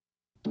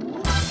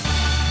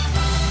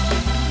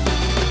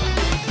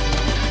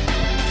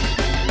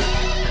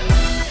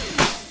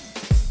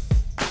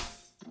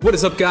What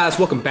is up, guys?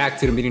 Welcome back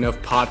to the Meaning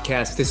of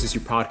Podcast. This is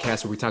your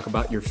podcast where we talk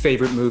about your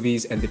favorite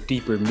movies and the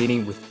deeper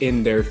meaning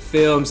within their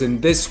films.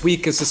 And this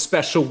week is a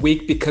special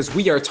week because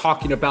we are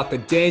talking about the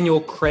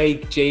Daniel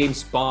Craig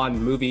James Bond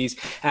movies.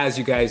 As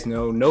you guys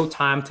know, No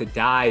Time to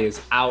Die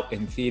is out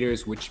in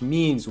theaters, which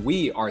means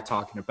we are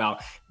talking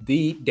about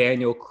the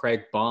Daniel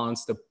Craig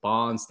Bonds, the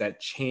Bonds that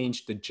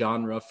changed the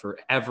genre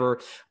forever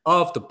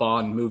of the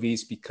Bond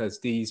movies, because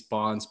these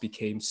Bonds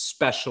became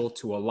special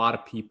to a lot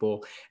of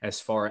people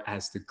as far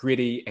as the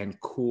gritty and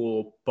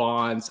cool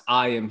Bonds.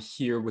 I am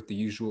here with the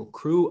usual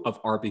crew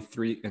of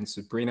RB3 and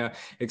Sabrina.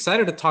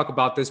 Excited to talk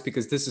about this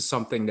because this is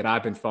something that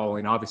I've been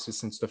following, obviously,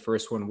 since the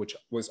first one, which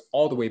was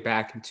all the way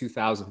back in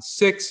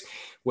 2006,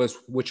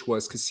 which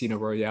was Casino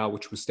Royale,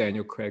 which was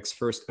Daniel Craig's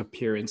first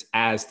appearance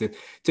as the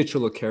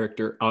titular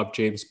character of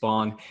James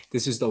Bond.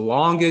 This is the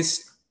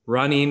longest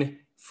running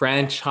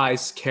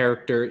franchise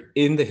character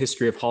in the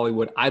history of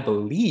Hollywood, I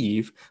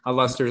believe,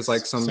 unless there's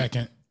like some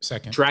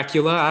second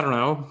Dracula. I don't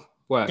know.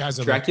 What?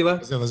 Godzilla. Dracula?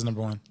 Godzilla's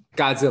number one.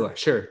 Godzilla,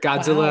 sure.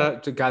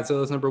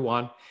 Godzilla's number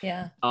one.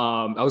 Yeah.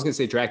 I was gonna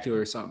say Dracula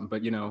or something,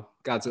 but you know,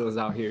 Godzilla's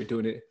out here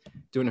doing it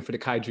for the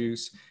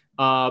kaijus.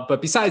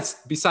 But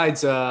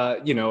besides,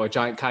 you know, a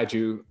giant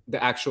kaiju,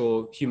 the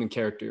actual human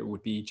character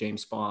would be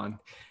James Bond,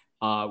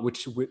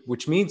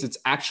 which means it's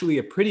actually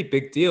a pretty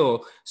big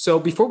deal. So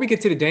before we get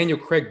to the Daniel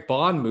Craig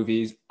Bond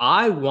movies,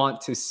 I want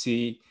to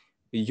see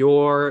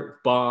your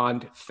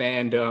Bond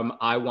fandom.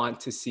 I want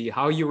to see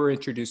how you were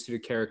introduced to the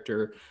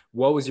character,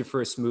 what was your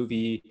first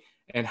movie,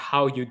 and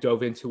how you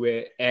dove into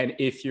it, and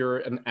if you're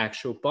an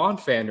actual Bond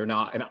fan or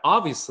not. And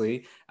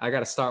obviously, I got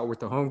to start with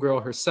the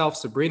homegirl herself,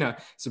 Sabrina.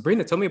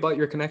 Sabrina, tell me about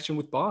your connection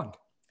with Bond.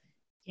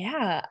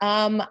 Yeah.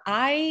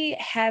 I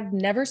have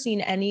never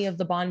seen any of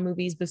the Bond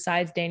movies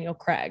besides Daniel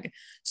Craig.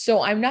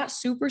 So I'm not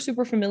super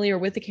familiar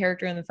with the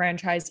character in the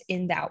franchise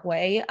in that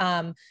way.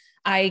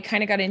 I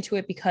kind of got into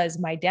it because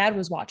my dad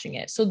was watching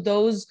it. So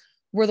those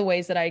were the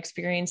ways that I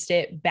experienced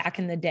it back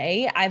in the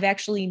day. I've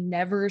actually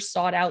never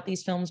sought out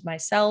these films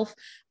myself.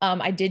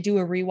 I did do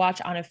a rewatch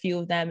on a few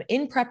of them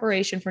in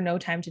preparation for No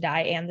Time to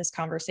Die and this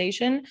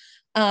conversation.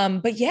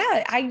 But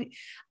yeah,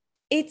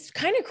 it's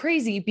kind of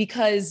crazy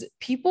because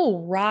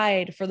people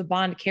ride for the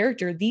Bond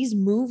character. These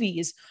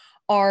movies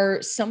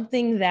are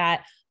something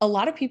that a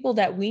lot of people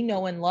that we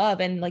know and love,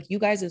 and like you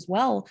guys as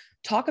well,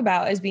 talk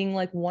about as being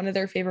like one of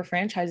their favorite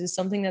franchises,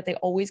 something that they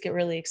always get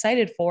really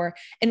excited for.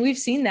 And we've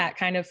seen that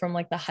kind of from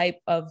like the hype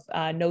of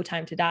No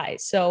Time to Die.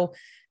 So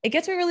it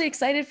gets me really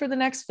excited for the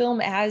next film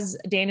as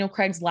Daniel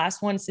Craig's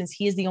last one, since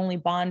he is the only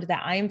Bond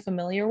that I am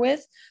familiar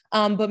with.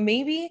 But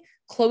maybe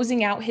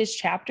closing out his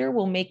chapter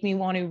will make me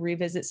want to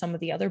revisit some of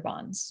the other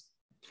Bonds.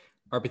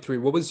 RB3,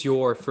 what was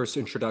your first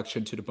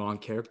introduction to the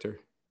Bond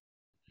character?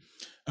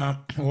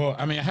 Well,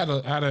 I mean, I had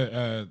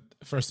a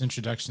first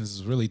introductions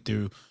is really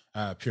through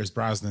Pierce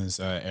Brosnan's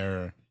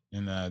era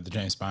in the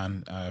James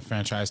Bond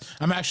franchise.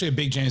 I'm actually a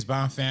big James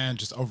Bond fan,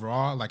 just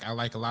overall. Like, I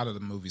like a lot of the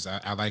movies.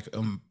 I like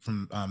them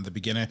from the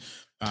beginning.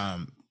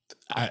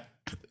 I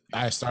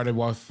started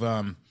with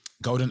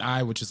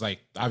GoldenEye, which is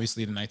like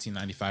obviously the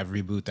 1995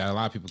 reboot that a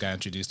lot of people got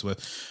introduced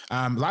with.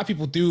 A lot of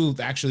people do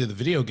actually the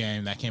video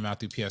game that came out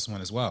through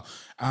PS1 as well.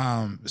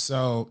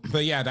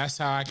 But yeah, that's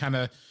how I kind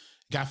of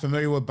got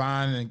familiar with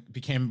Bond and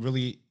became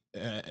really,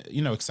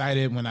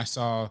 excited when I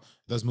saw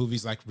those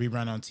movies like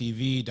Rerun on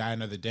TV, Die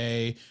Another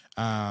Day,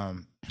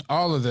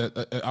 all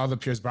the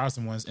Pierce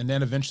Brosnan ones. And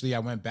then eventually I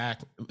went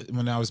back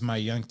when I was my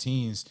young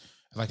teens,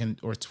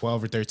 or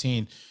 12 or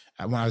 13,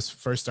 when I was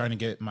first starting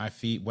to get my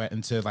feet wet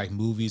into like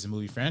movies and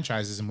movie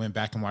franchises, and went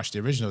back and watched the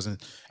originals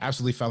and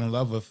absolutely fell in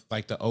love with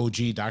like the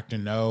OG Dr.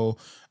 No,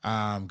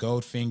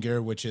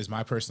 Goldfinger, which is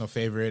my personal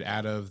favorite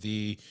out of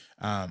the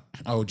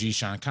OG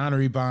Sean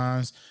Connery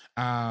Bonds.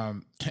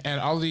 And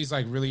all of these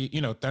like really,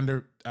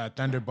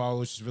 Thunderball,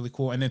 which is really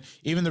cool. And then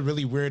even the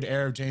really weird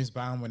era of James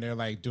Bond when they're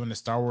like doing the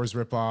Star Wars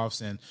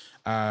ripoffs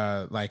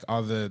and like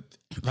all the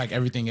like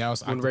everything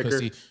else.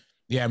 Octopussy.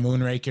 Yeah,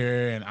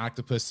 Moonraker and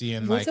Octopussy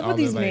and what's like up all with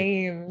these the like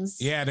names.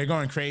 Yeah, they're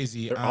going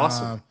crazy. They're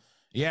awesome.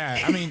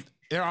 Yeah, I mean,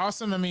 they're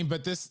awesome. I mean,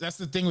 but that's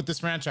the thing with this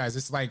franchise.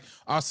 It's like,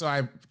 also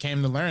I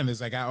came to learn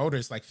as I got older,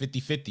 it's like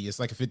 50-50. It's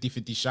like a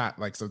 50-50 shot.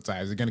 Like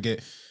sometimes you're gonna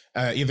get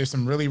either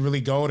some really,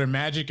 really gold or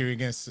magic, or you're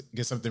gonna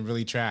get something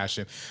really trash.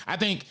 And I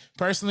think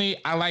personally,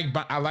 I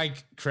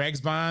like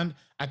Craig's Bond.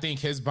 I think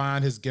his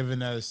Bond has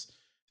given us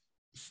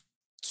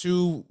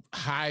two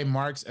high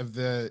marks of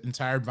the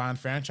entire Bond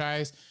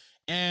franchise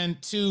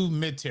and two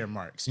mid-tier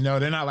marks.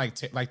 They're not like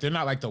they're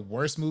not like the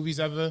worst movies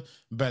ever,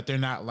 but they're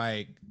not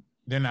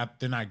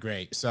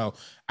great. So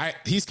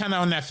he's kind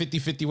of on that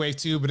 50-50 wave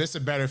too, but it's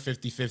a better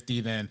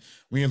 50-50 than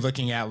when you're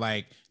looking at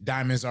like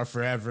Diamonds Are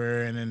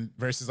Forever and then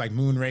versus like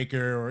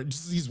Moonraker, or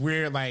just these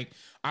weird like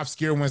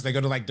obscure ones that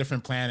go to like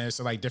different planets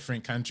or like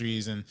different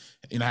countries and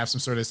have some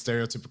sort of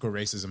stereotypical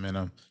racism in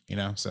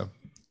them, so.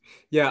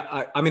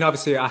 Yeah, I mean,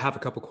 obviously, I have a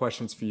couple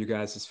questions for you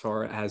guys as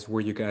far as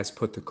where you guys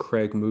put the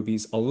Craig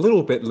movies a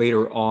little bit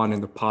later on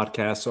in the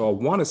podcast. So I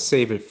want to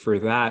save it for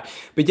that.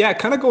 But yeah,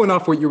 kind of going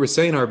off what you were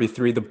saying,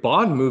 RB3, the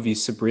Bond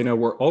movies, Sabrina,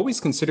 were always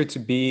considered to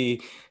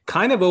be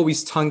kind of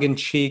always tongue in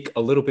cheek,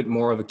 a little bit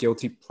more of a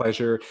guilty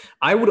pleasure.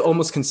 I would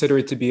almost consider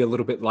it to be a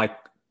little bit like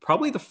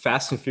probably the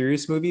Fast and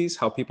Furious movies,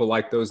 how people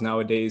like those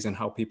nowadays, and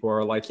how people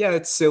are like, yeah,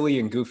 it's silly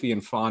and goofy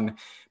and fun.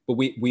 But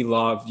we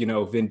love, you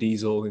know, Vin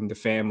Diesel and the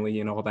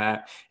family and all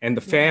that. And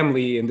the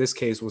family in this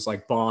case was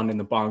like Bond and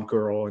the Bond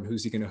girl and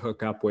who's he going to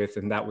hook up with.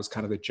 And that was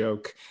kind of the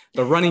joke.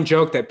 The running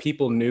joke that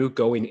people knew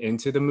going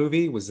into the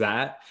movie was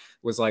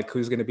like,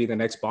 who's going to be the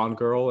next Bond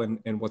girl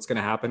and what's going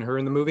to happen to her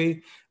in the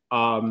movie.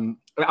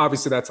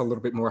 Obviously, that's a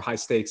little bit more high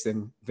stakes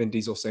than Vin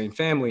Diesel saying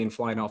family and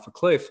flying off a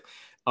cliff.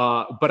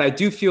 But I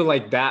do feel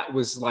like that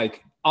was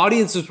like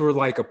audiences were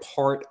like a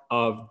part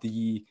of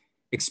the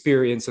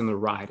experience and the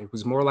ride. It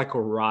was more like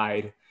a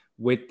ride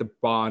with the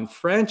Bond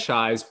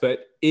franchise.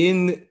 But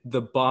in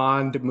the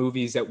Bond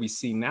movies that we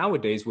see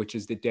nowadays, which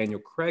is the Daniel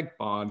Craig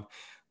Bond,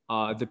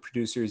 the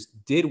producers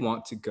did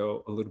want to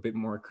go a little bit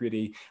more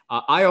gritty.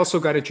 I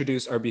also got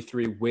introduced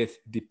RB3 with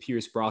the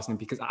Pierce Brosnan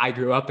because I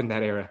grew up in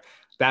that era.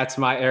 That's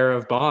my era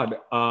of Bond.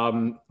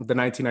 The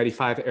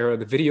 1995 era,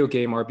 the video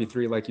game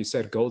RB3, like you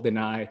said,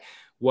 GoldenEye,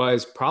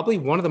 was probably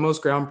one of the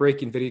most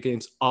groundbreaking video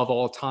games of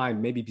all time,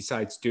 maybe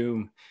besides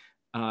Doom.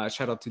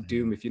 Shout out to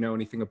Doom if you know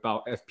anything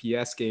about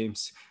FPS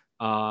games.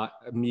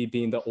 Me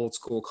being the old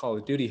school Call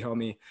of Duty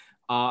homie,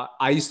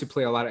 I used to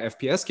play a lot of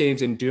FPS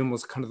games, and Doom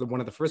was kind of one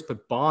of the first,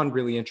 but Bond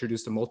really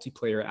introduced the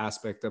multiplayer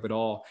aspect of it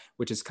all,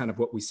 which is kind of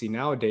what we see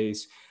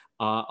nowadays.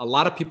 A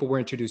lot of people were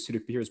introduced to the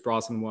Pierce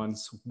Brosnan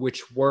ones,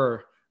 which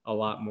were a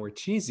lot more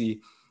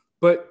cheesy.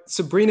 But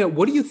Sabrina,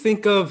 what do you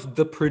think of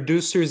the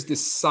producers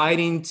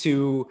deciding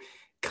to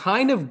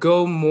kind of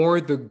go more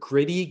the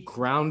gritty,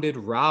 grounded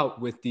route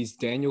with these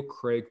Daniel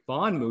Craig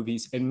Bond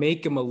movies and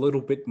make them a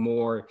little bit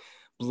more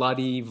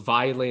bloody,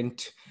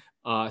 violent,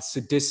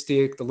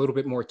 sadistic, a little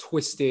bit more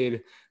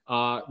twisted,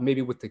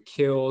 maybe with the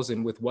kills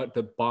and with what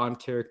the Bond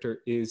character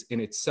is in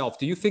itself?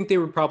 Do you think they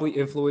were probably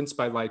influenced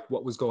by like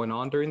what was going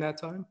on during that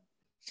time?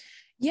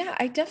 Yeah,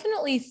 I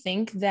definitely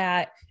think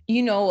that,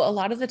 you know, a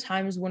lot of the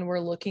times when we're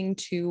looking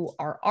to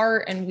our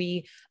art and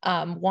we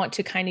want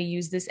to kind of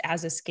use this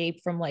as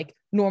escape from like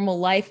normal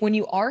life, when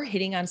you are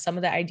hitting on some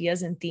of the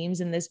ideas and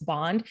themes in this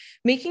Bond,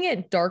 making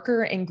it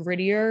darker and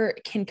grittier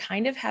can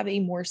kind of have a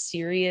more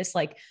serious,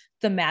 like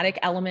thematic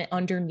element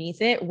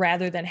underneath it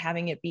rather than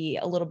having it be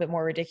a little bit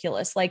more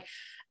ridiculous. Like,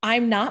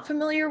 I'm not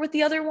familiar with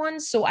the other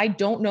ones, so I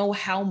don't know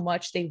how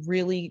much they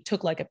really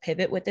took like a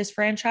pivot with this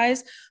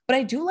franchise, but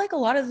I do like a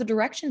lot of the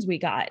directions we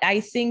got. I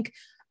think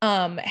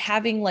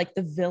having like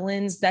the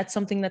villains, that's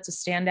something that's a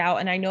standout.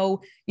 And I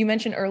know you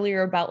mentioned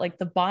earlier about like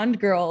the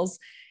Bond girls.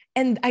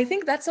 And I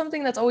think that's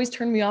something that's always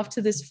turned me off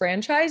to this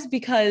franchise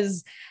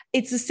because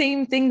it's the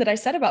same thing that I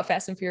said about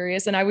Fast and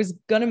Furious. And I was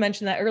going to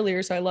mention that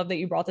earlier. So I love that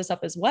you brought this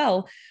up as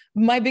well.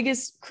 My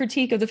biggest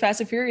critique of the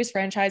Fast and Furious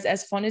franchise,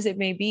 as fun as it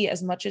may be,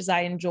 as much as I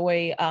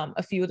enjoy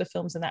a few of the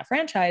films in that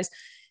franchise,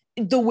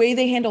 the way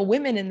they handle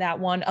women in that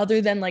one, other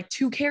than like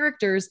two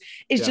characters,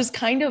 is just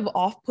kind of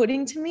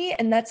off-putting to me.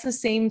 And that's the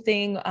same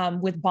thing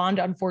with Bond,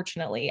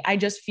 unfortunately. I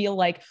just feel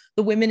like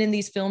the women in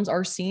these films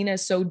are seen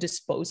as so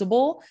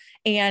disposable.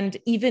 And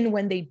even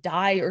when they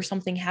die or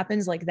something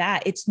happens like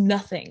that, it's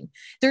nothing.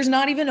 There's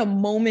not even a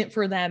moment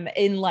for them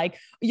in like,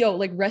 yo,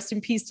 like rest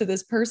in peace to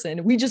this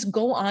person. We just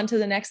go on to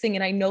the next thing.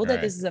 And I know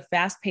that this is a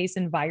fast-paced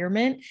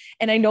environment.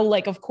 And I know,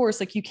 like, of course,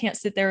 like you can't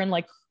sit there and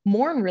like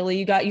mourn, really.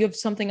 You have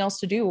something else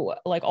to do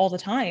like all the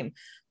time.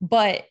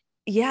 But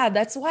yeah,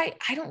 that's why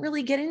I don't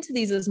really get into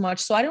these as much.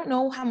 So I don't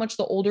know how much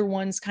the older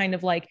ones kind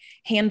of like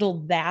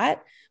handled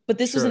that. But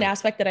this was an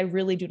aspect that I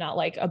really do not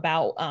like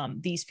about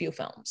these few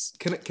films.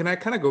 Can I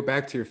kind of go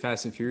back to your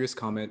Fast and Furious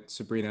comment,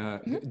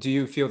 Sabrina? Mm-hmm. Do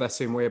you feel that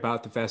same way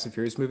about the Fast and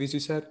Furious movies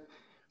you said?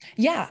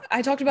 Yeah,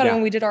 I talked about it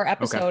when we did our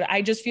episode. Okay.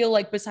 I just feel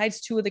like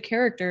besides two of the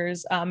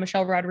characters,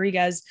 Michelle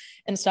Rodriguez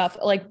and stuff,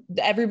 like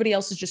everybody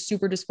else is just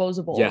super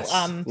disposable. Yes,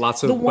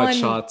 lots of butt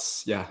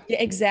shots. Yeah,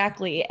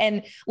 exactly.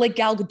 And like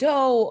Gal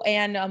Gadot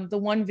and the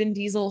one Vin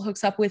Diesel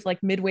hooks up with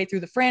like midway through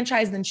the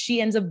franchise, then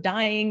she ends up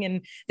dying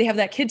and they have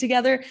that kid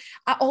together.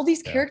 All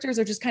these characters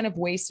are just kind of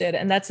wasted.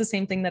 And that's the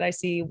same thing that I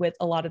see with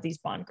a lot of these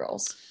Bond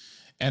girls.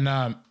 And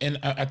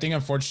I think,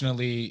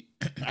 unfortunately,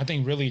 I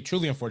think really,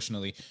 truly,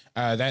 unfortunately,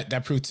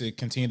 that proved to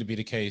continue to be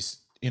the case,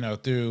 you know,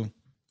 through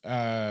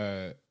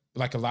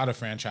like a lot of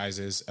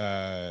franchises,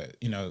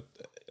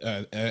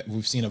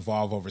 we've seen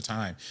evolve over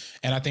time.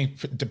 And I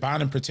think the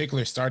Bond in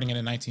particular, starting in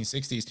the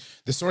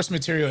 1960s, the source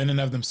material in and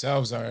of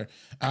themselves are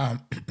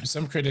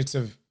some critics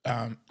of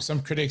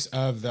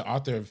the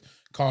author have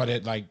called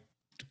it like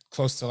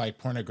close to like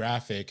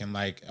pornographic and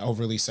like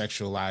overly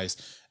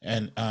sexualized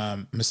and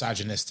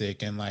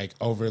misogynistic and like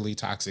overly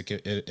toxic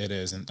it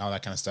is and all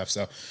that kind of stuff.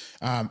 So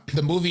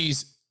the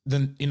movies,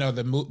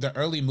 the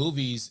early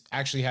movies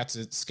actually had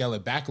to scale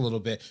it back a little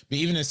bit, but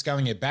even in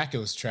scaling it back, it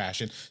was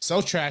trash. And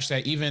so trash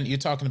that even you're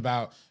talking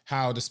about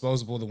how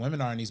disposable the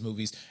women are in these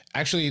movies.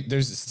 Actually,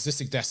 there's a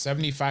statistic that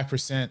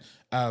 75%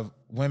 of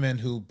women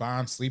who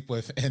Bond sleep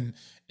with in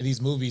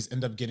these movies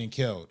end up getting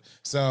killed.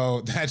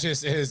 So that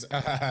just is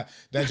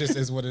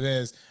what it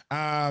is.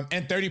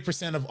 And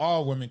 30% of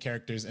all women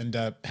characters end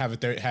up have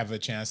a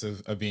chance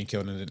of being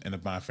killed in a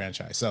Bond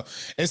franchise. So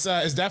it's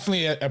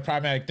definitely a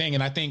problematic thing.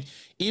 And I think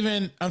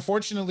even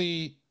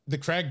unfortunately, the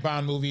Craig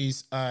Bond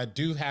movies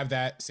do have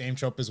that same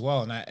trope as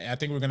well, and I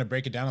think we're going to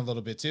break it down a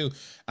little bit too.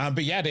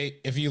 But yeah,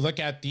 if you look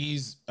at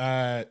these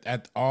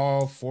at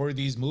all four of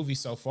these movies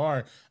so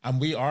far,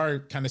 we are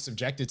kind of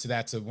subjected to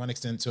that to one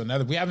extent to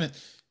another. We haven't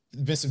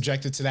been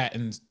subjected to that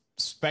in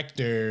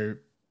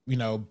Spectre,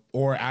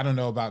 or I don't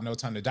know about No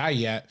Time to Die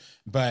yet,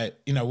 but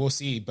we'll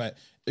see. But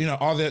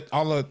all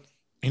the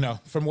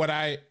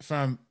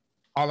from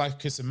All I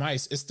Kiss of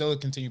Mice is still a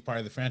continued part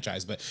of the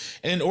franchise. But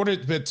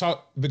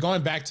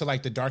going back to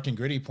like the dark and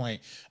gritty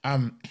point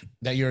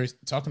that you're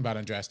talking about,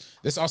 Andres,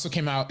 this also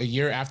came out a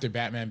year after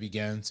Batman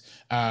Begins.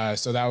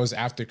 So that was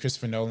after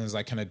Christopher Nolan's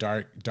like kind of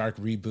dark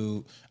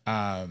reboot,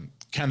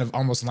 kind of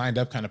almost lined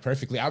up kind of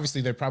perfectly.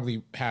 Obviously, they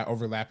probably had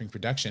overlapping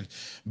production,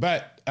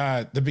 but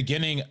the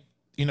beginning,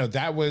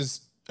 that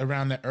was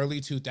around the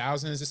early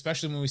 2000s,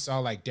 especially when we saw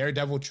like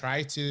Daredevil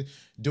try to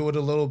do it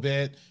a little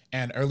bit,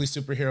 and early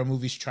superhero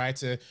movies try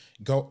to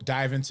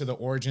dive into the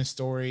origin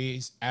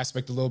stories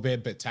aspect a little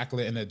bit, but tackle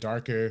it in a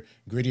darker,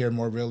 grittier,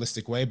 more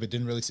realistic way, but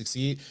didn't really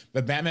succeed.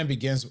 But Batman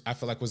Begins, I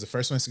feel like, was the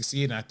first one to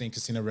succeed, and I think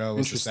Casino Royale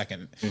was the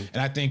second.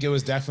 And I think it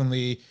was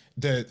definitely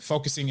the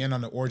focusing in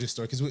on the origin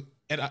story, because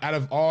out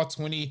of all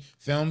 20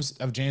 films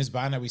of James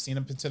Bond that we've seen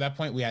up until that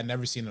point, we had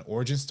never seen an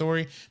origin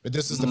story. But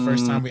this is the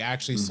first time we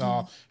actually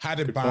saw how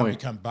did Bond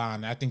become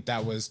Bond. And I think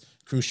that was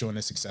crucial in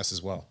its success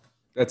as well.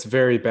 That's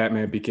very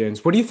Batman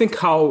Begins. What do you think?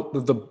 How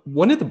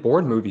when did the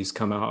Bourne movies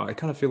come out? I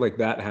kind of feel like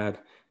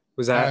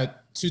was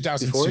that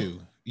 2002.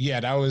 Before?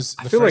 Yeah, that was.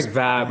 I feel like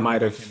that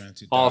might have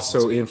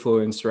also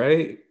influenced,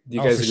 right? Do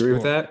you guys agree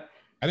with that?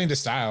 I think the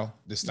style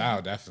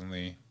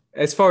definitely.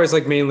 As far as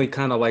like mainly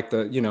kind of like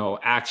the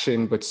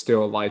action, but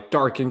still like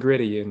dark and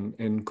gritty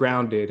and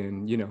grounded,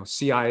 and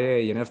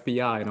CIA and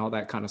FBI and all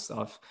that kind of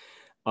stuff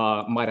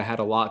might have had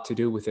a lot to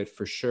do with it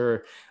for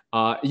sure.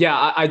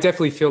 I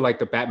definitely feel like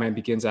the Batman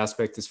Begins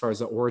aspect, as far as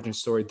the origin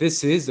story,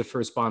 this is the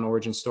first Bond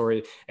origin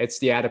story. It's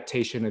the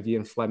adaptation of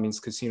Ian Fleming's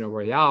Casino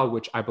Royale,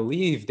 which I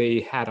believe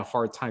they had a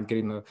hard time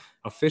getting the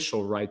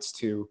official rights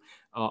to.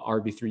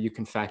 RB3, you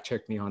can fact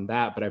check me on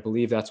that, but I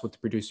believe that's what the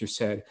producer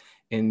said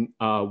in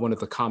one of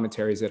the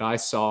commentaries that I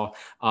saw.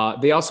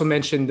 They also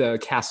mentioned the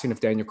casting of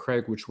Daniel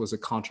Craig, which was a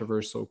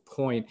controversial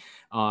point,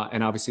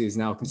 and obviously is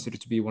now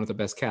considered to be one of the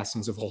best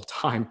castings of all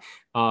time,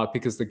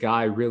 because the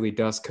guy really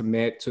does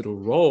commit to the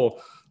role.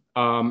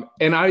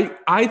 And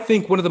I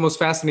think one of the most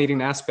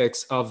fascinating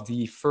aspects of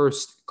the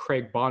first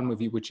Craig Bond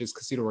movie, which is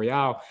Casino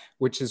Royale,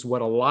 which is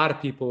what a lot of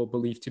people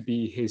believe to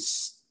be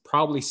his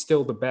probably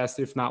still the best,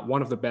 if not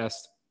one of the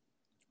best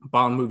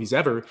Bond movies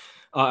ever,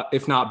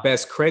 if not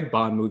best Craig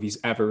Bond movies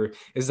ever,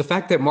 is the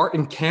fact that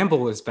Martin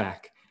Campbell is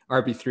back.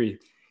 RB3.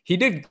 He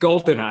did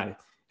GoldenEye.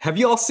 Have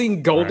you all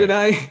seen GoldenEye?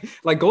 Right.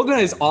 Like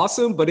GoldenEye is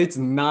awesome, but it's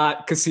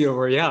not Casino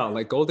Royale.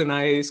 Like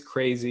GoldenEye is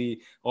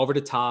crazy, over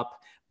the top.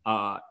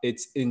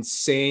 It's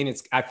insane.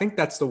 I think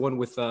that's the one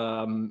with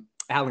Alan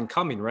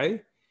Cumming,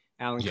 right?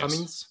 Alan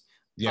Cummings.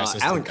 Yes.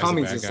 Alan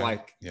Cummings is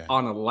like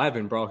on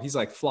 11, bro. He's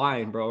like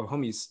flying, bro.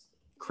 Homie's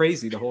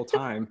crazy the whole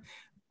time.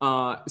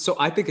 So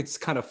I think it's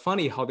kind of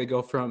funny how they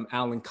go from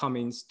Alan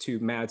Cummings to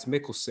Mads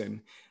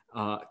Mikkelsen,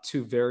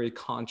 two very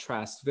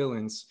contrast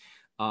villains.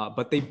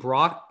 But they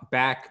brought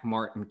back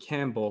Martin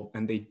Campbell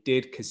and they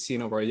did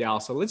Casino Royale.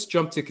 So let's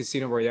jump to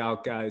Casino Royale,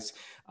 guys.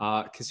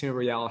 Casino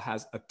Royale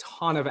has a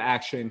ton of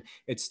action.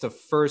 It's the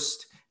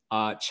first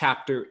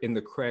chapter in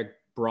the Craig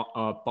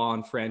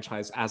Bond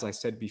franchise, as I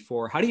said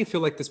before. How do you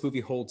feel like this movie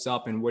holds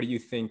up, and what do you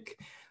think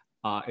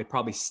it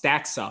probably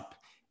stacks up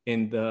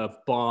in the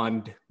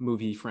Bond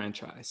movie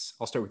franchise?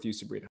 I'll start with you,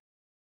 Sabrina.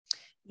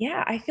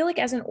 Yeah, I feel like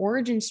as an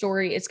origin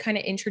story, it's kind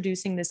of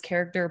introducing this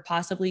character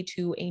possibly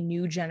to a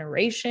new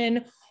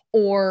generation,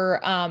 or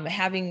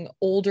having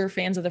older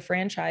fans of the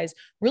franchise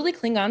really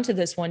cling on to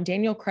this one.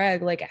 Daniel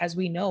Craig, like, as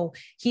we know,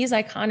 he is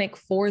iconic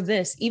for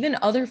this. Even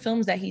other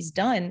films that he's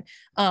done,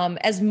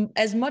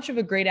 as much of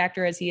a great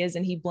actor as he is,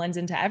 and he blends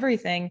into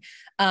everything,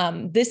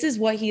 this is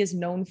what he is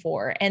known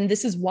for. And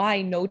this is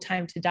why No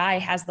Time to Die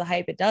has the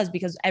hype it does,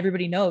 because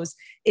everybody knows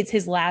it's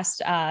his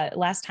last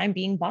time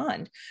being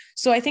Bond.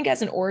 So I think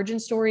as an origin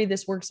story,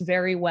 this works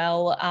very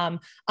well.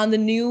 On the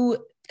new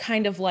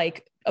kind of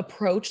like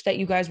approach that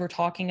you guys were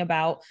talking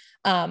about,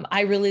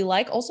 I really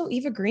like. Also,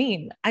 Eva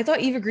Green. I thought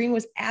Eva Green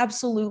was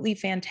absolutely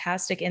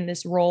fantastic in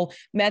this role.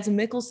 Mads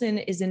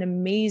Mikkelsen is an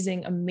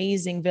amazing,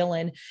 amazing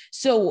villain.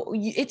 So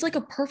it's like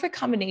a perfect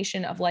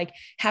combination of like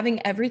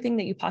having everything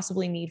that you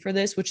possibly need for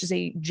this, which is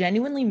a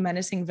genuinely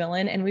menacing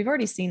villain. And we've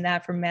already seen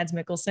that from Mads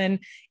Mikkelsen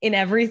in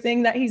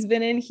everything that he's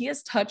been in. He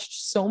has touched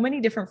so many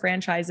different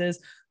franchises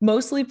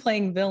mostly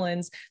playing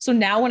villains. So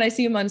now when I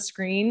see him on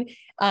screen,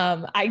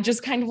 I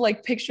just kind of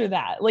like picture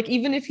that. Like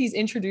even if he's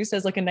introduced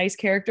as like a nice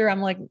character,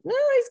 I'm like,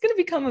 he's gonna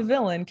become a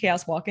villain,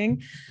 Chaos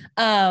Walking.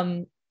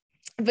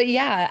 But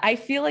yeah, I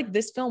feel like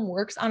this film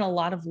works on a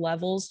lot of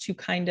levels to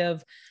kind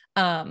of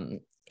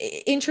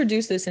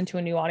introduce this into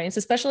a new audience,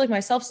 especially like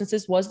myself, since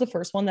this was the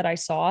first one that I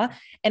saw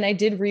and I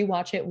did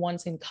rewatch it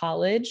once in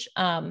college.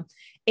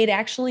 It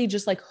actually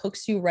just like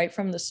hooks you right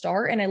from the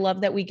start. And I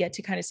love that we get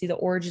to kind of see the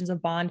origins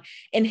of Bond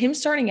and him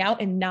starting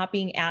out and not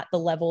being at the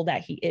level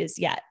that he is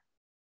yet.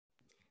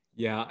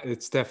 Yeah,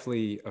 it's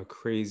definitely a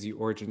crazy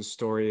origin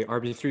story.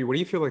 RB3, what do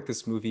you feel like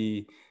this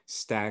movie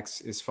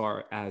stacks as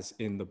far as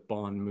in the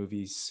Bond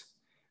movies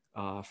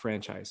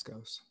franchise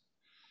goes?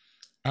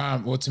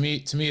 Well, to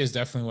me, is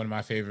definitely one of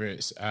my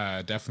favorites.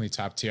 Definitely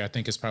top tier. I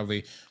think it's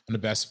probably one of the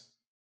best.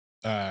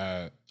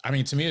 I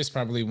mean, to me, it's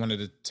probably one of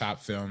the top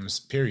films.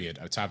 Period.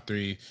 Top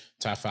three,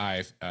 top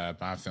five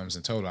Bond films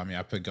in total. I mean,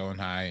 I put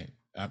Goldfinger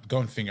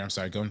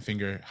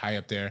high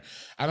up there.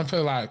 I don't put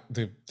a lot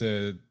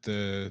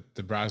the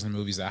Brosnan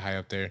movies that high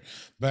up there,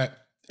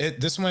 but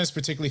this one is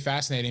particularly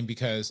fascinating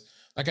because,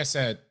 like I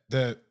said,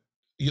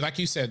 like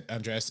you said,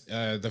 Andres,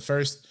 the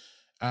first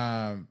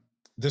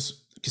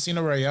this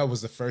Casino Royale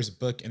was the first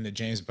book in the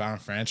James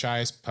Bond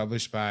franchise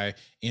published by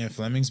Ian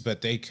Fleming's,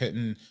 but they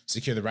couldn't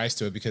secure the rights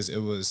to it because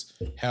it was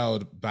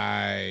held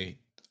by,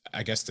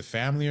 I guess, the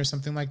family or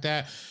something like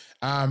that.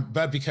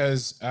 But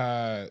because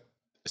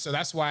so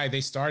that's why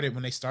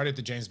when they started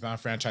the James Bond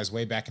franchise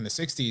way back in the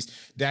 60s,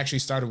 they actually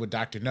started with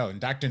Dr. No. And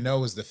Dr. No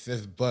was the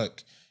fifth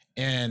book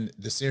in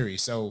the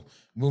series. So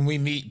when we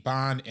meet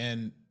Bond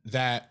in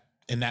that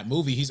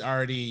movie, he's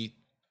already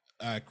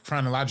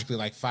chronologically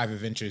like 5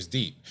 adventures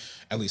deep,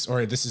 at least,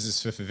 or this is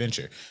his fifth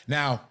adventure.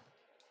 Now,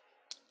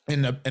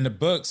 in the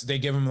books, they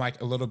give him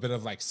like a little bit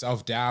of like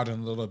self-doubt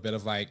and a little bit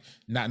of like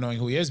not knowing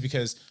who he is,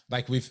 because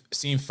like we've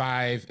seen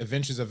 5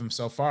 adventures of him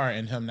so far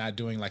and him not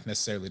doing like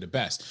necessarily the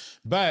best.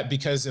 But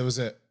because it was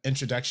an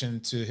introduction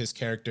to his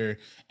character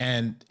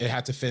and it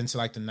had to fit into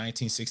like the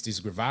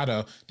 1960s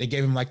bravado, they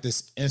gave him like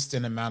this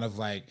instant amount of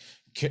like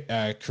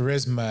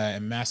charisma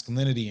and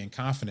masculinity and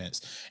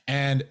confidence.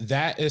 And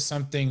that is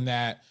something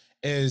that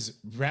has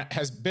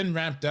been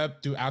ramped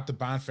up throughout the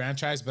Bond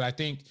franchise, but I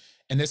think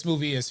in this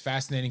movie is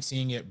fascinating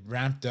seeing it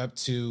ramped up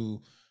to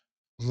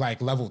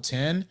like level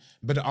 10,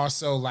 but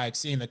also like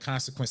seeing the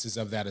consequences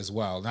of that as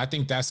well. And I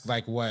think that's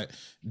like what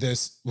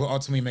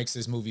ultimately makes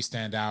this movie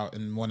stand out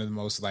and one of the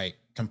most like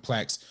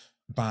complex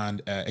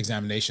Bond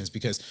examinations,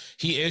 because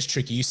he is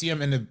tricky. You see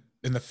him in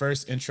the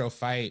first intro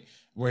fight,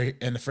 where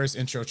in the first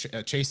intro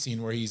chase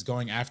scene where he's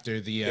going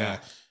after the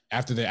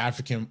after the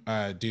African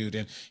dude,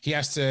 and he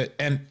has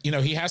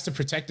to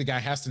protect the guy,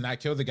 has to not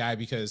kill the guy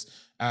because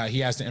he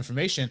has the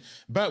information.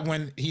 But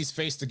when he's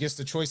faced against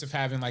the choice of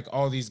having like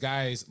all these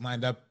guys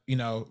lined up,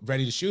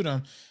 ready to shoot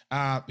him,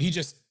 he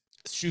just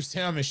shoots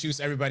him and shoots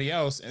everybody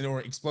else,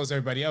 or explodes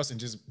everybody else and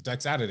just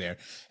ducks out of there.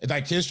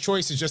 Like his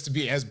choice is just to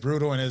be as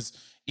brutal and as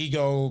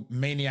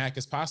egomaniac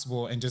as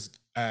possible and just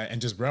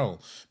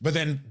roll. But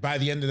then by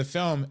the end of the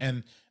film,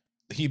 and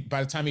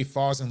by the time he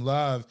falls in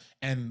love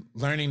and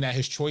learning that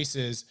his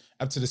choices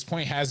up to this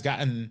point has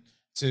gotten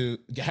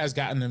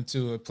him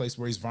to a place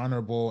where he's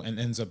vulnerable and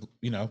ends up,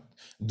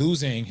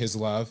 losing his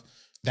love,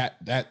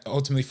 that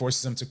ultimately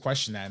forces him to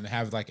question that and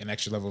have like an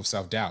extra level of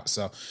self-doubt.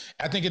 So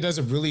I think it does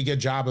a really good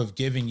job of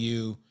giving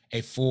you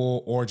a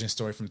full origin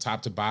story from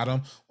top to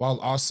bottom, while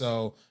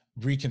also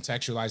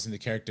recontextualizing the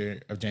character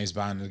of James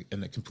Bond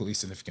in a completely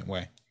significant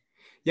way.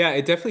 Yeah,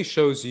 it definitely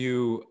shows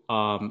you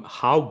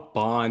how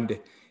Bond,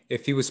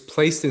 if he was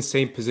placed in the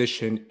same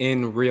position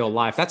in real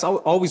life, that's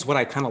always what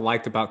I kind of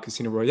liked about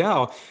Casino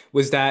Royale,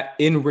 was that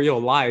in real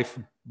life,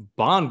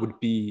 Bond would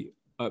be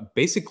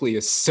basically a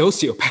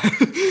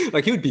sociopath.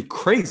 Like he would be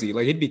crazy.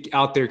 Like he'd be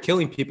out there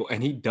killing people.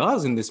 And he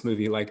does in this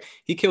movie. Like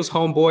he kills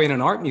homeboy in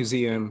an art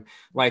museum,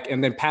 like,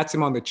 and then pats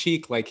him on the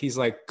cheek. Like he's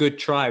like, good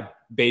try,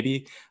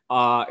 baby.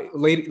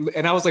 Lady,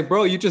 and I was like,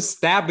 bro, you just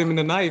stabbed him in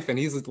the knife and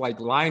he's like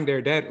lying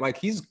there dead. Like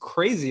he's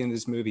crazy in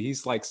this movie.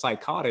 He's like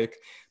psychotic,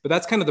 but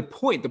that's kind of the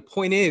point. The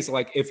point is,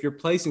 like, if you're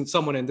placing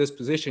someone in this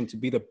position to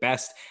be the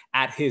best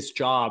at his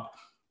job,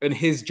 and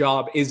his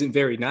job isn't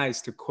very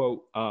nice, to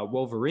quote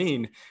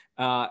Wolverine,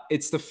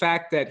 it's the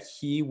fact that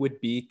he would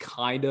be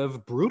kind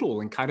of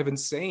brutal and kind of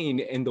insane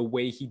in the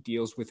way he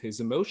deals with his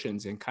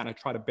emotions and kind of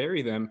try to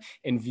bury them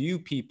and view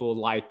people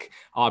like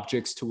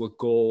objects to a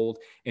goal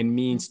and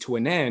means to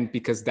an end,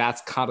 because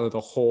that's kind of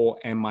the whole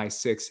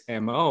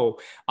MI6 MO.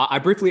 I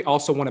briefly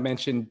also want to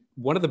mention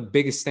one of the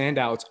biggest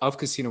standouts of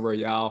Casino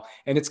Royale,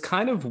 and it's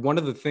kind of one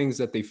of the things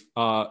that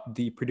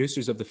the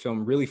producers of the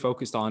film really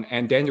focused on,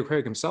 and Daniel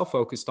Craig himself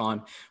focused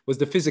on, was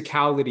the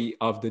physicality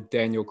of the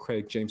Daniel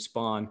Craig James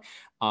Bond,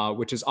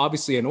 which is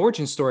obviously an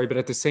origin story, but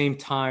at the same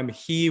time,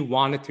 he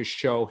wanted to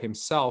show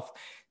himself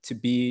to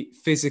be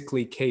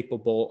physically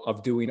capable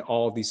of doing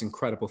all these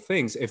incredible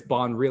things if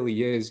Bond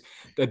really is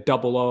the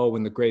 00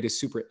 and the greatest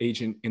super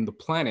agent in the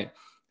planet.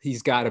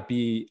 he's got to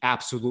be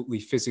absolutely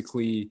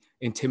physically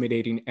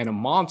intimidating and a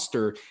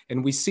monster.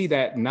 And we see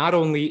that not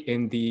only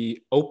in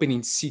the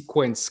opening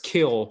sequence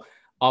kill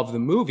of the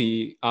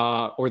movie,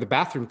 or the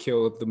bathroom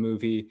kill of the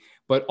movie,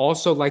 but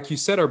also, like you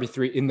said,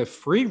 RB3, in the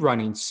free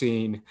running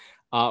scene,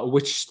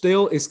 which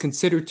still is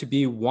considered to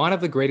be one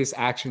of the greatest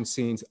action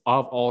scenes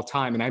of all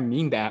time. And I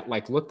mean that,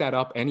 like, look that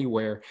up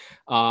anywhere.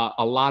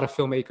 A lot of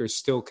filmmakers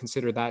still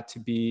consider that to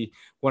be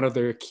one of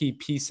their key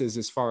pieces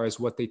as far as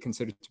what they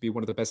consider to be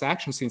one of the best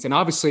action scenes. And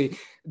obviously,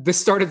 this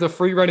started the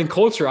free running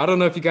culture. I don't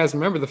know if you guys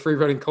remember the free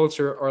running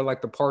culture, or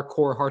like the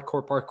hardcore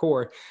parkour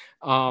culture.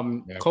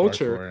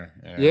 Parkour.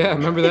 Yeah,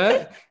 remember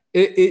that?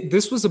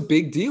 This was a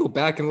big deal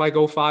back in like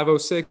 05,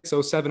 06,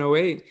 07,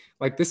 08.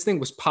 Like, this thing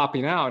was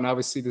popping out. And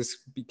obviously this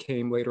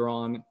became later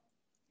on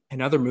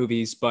in other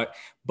movies, but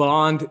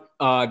Bond,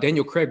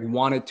 Daniel Craig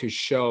wanted to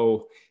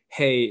show,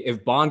 hey,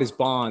 if Bond is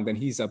Bond, then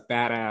he's a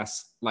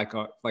badass, like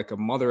a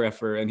mother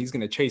effer, and he's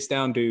going to chase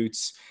down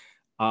dudes.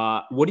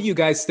 What do you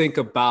guys think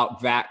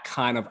about that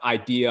kind of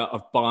idea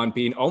of Bond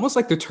being almost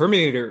like the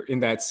Terminator in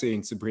that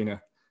scene,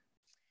 Sabrina?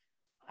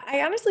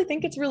 I honestly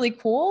think it's really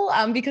cool,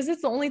 because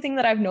it's the only thing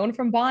that I've known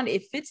from Bond.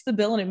 It fits the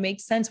bill and it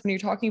makes sense when you're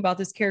talking about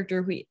this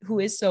character who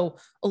is so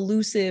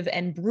elusive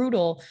and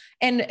brutal.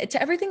 And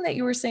to everything that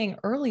you were saying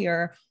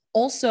earlier,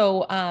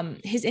 also,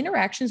 his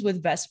interactions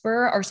with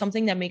Vesper are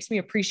something that makes me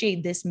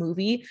appreciate this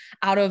movie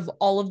out of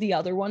all of the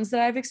other ones that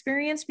I've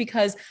experienced,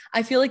 because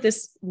I feel like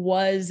this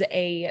was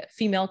a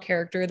female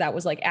character that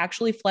was like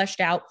actually fleshed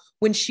out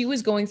when she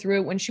was going through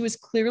it, when she was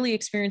clearly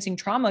experiencing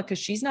trauma, because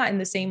she's not in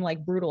the same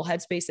like brutal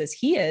headspace as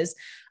he is.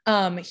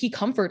 He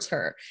comforts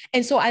her.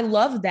 And so I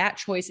love that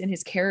choice in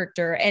his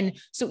character. And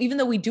so even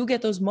though we do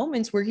get those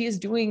moments where he is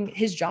doing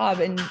his job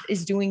and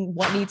is doing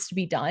what needs to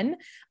be done,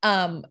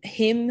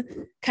 him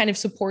kind of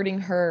supporting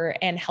her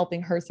and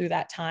helping her through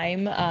that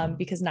time,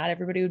 because not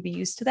everybody would be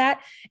used to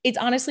that. It's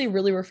honestly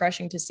really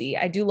refreshing to see.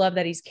 I do love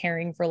that he's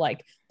caring for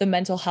like the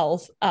mental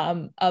health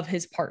of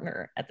his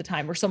partner at the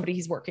time, or somebody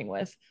he's working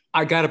with.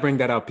 I got to bring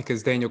that up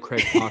because Daniel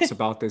Craig talks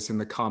about this in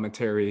the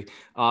commentary.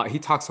 He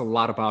talks a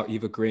lot about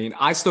Eva Green.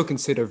 I still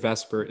consider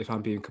Vesper, if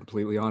I'm being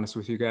completely honest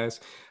with you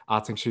guys, I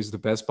think she's the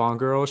best Bond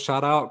girl.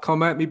 Shout out,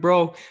 come at me,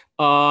 bro.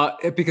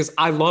 Because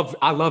I love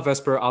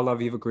Vesper. I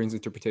love Eva Green's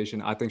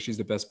interpretation. I think she's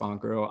the best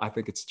Bond girl. I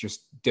think it's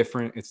just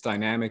different. It's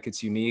dynamic.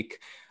 It's unique.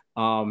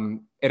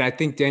 And I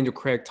think Daniel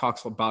Craig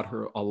talks about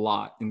her a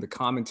lot in the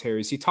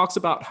commentaries. He talks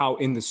about how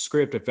in the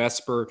script,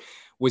 Vesper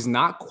was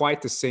not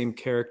quite the same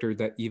character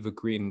that Eva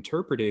Green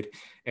interpreted,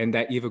 and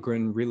that Eva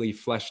Green really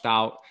fleshed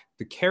out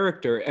the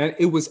character. And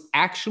it was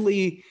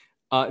actually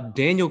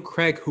Daniel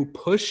Craig who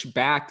pushed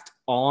back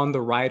on the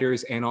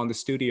writers and on the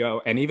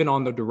studio and even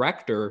on the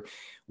director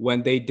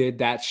when they did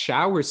that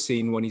shower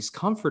scene when he's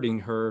comforting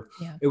her.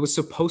 Yeah. It was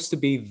supposed to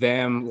be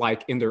them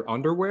like in their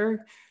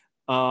underwear.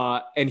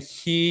 And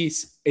he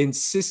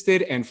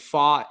insisted and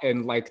fought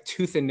and like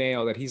tooth and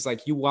nail that he's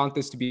like, you want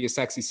this to be a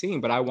sexy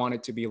scene, but I want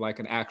it to be like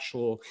an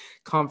actual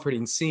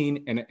comforting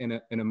scene and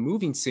in a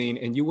moving scene.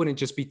 And you wouldn't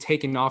just be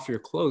taking off your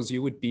clothes.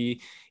 You would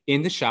be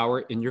in the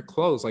shower in your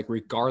clothes, like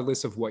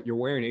regardless of what you're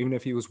wearing, even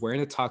if he was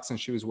wearing a tux and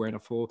she was wearing a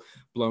full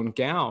blown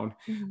gown.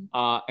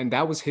 Mm-hmm. And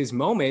that was his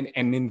moment.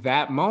 And in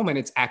that moment,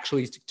 it's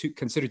actually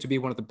considered to be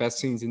one of the best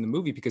scenes in the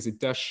movie because it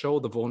does show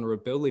the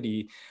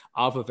vulnerability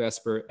of a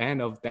Vesper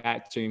and of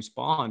that James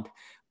Bond.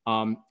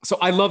 So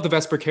I love the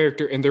Vesper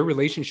character, and their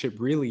relationship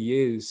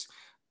really is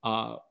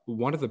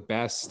one of the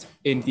best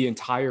in the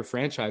entire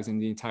franchise, in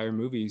the entire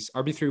movies.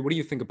 RB3, what do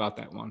you think about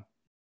that one?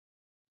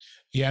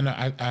 Yeah, no,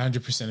 I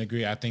 100%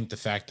 agree. I think the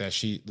fact that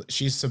she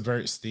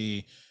subverts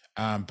the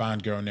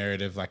Bond girl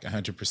narrative like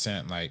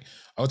 100%. Like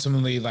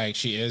ultimately, like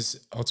she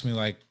is ultimately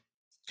like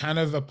kind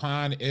of a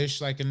pawn-ish,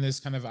 like in this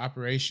kind of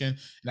operation, and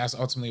that's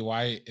ultimately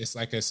why it's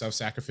like a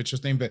self-sacrificial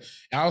thing. But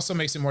it also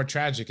makes it more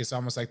tragic. It's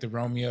almost like the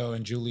Romeo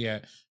and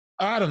Juliet.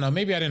 I don't know.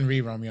 Maybe I didn't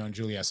read Romeo and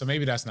Juliet, so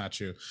maybe that's not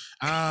true.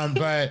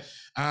 But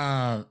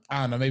I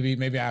don't know.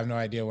 Maybe I have no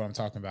idea what I'm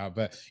talking about.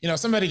 But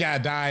somebody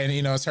gotta die, and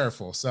it's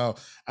hurtful. So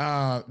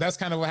that's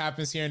kind of what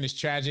happens here, and it's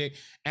tragic.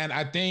 And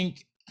I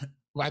think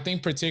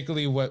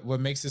particularly what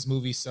makes this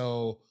movie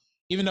so,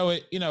 even though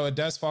it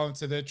does fall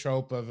into the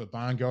trope of a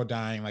Bond girl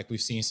dying, like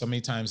we've seen so many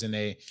times in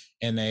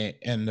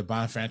the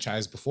Bond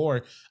franchise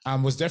before,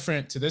 what's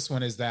different to this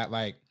one is that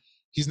like,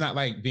 he's not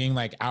like being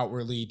like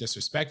outwardly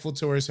disrespectful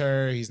towards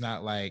her. He's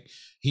not like,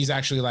 he's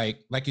actually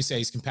like you say,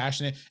 he's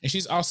compassionate, and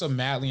she's also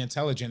madly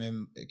intelligent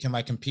and can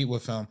like compete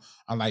with him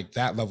on like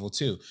that level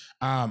too.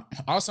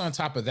 Also on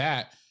top of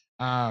that,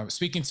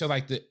 speaking to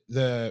like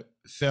the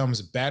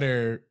film's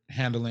better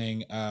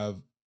handling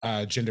of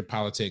gender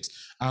politics,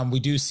 we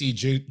do see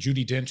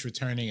Judi Dench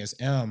returning as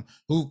M,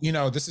 who,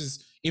 this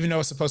is, even though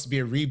it's supposed to be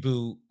a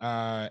reboot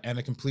and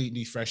a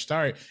completely fresh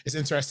start, it's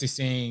interesting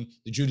seeing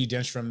the Judi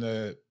Dench from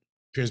the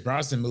Pierce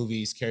Brosnan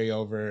movies carry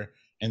over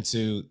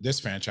into this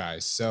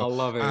franchise. So I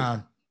love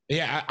it.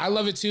 Yeah, I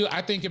love it too.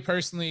 I think to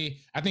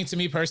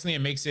me personally,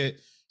 it makes it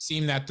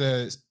seem that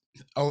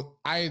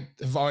I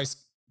have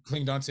always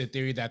clinged on to the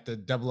theory that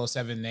the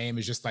 007 name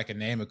is just like a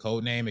name, a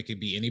code name. It could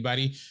be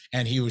anybody.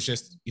 And he was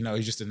just,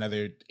 he's just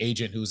another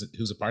agent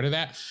who's a part of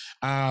that.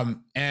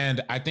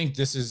 And I think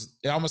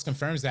it almost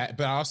confirms that,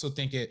 but I also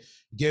think it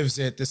gives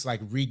it this like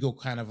regal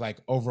kind of like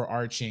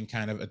overarching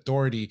kind of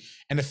authority.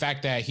 And the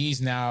fact that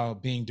he's now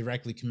being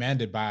directly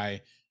commanded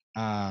by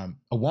an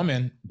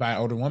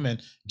older woman,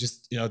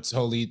 just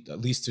totally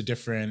leads to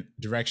different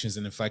directions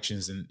and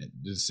inflections in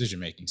the decision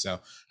making.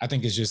 So I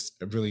think it's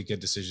just really good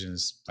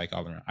decisions like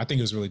all around. I think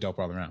it was really dope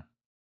all around.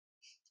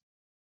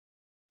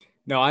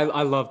 No,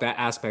 I love that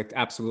aspect,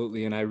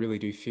 absolutely, and I really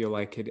do feel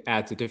like it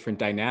adds a different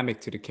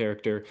dynamic to the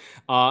character.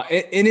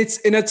 And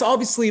it's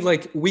obviously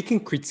like we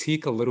can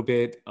critique a little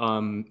bit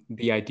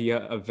the idea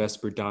of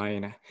Vesper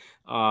dying,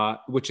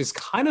 which is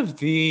kind of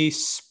the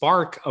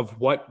spark of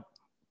what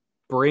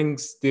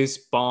brings this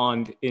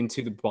Bond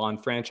into the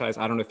Bond franchise.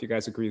 I don't know if you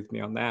guys agree with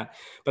me on that,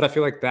 but I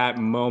feel like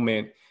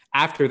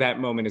after that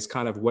moment is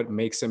kind of what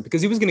makes him,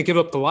 because he was going to give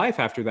up the life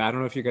after that. I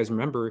don't know if you guys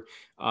remember.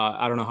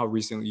 I don't know how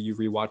recently you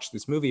rewatched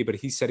this movie, but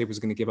he said he was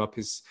going to give up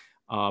his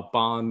not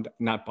Bond,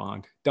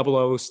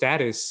 00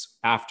 status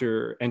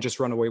after and just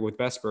run away with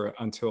Vesper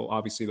until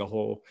obviously the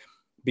whole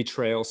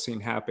betrayal scene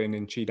happened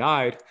and she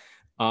died.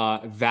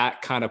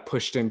 That kind of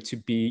pushed him to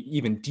be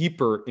even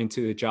deeper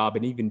into the job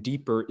and even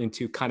deeper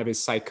into kind of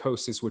his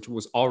psychosis, which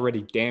was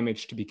already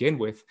damaged to begin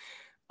with.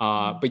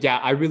 But yeah,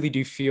 I really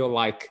do feel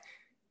like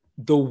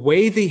the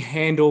way they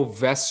handle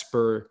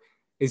Vesper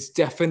is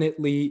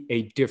definitely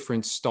a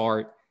different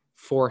start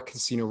for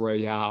Casino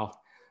Royale.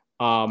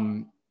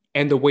 And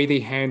the way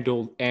they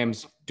handled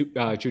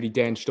Judi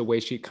Dench, the way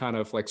she kind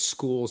of like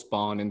schools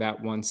Bond in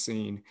that one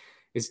scene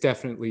is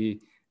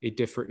definitely a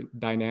different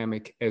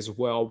dynamic as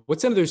well.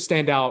 What's another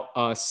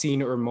standout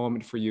scene or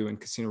moment for you in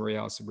Casino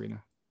Royale,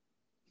 Sabrina?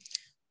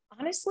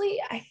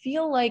 Honestly, I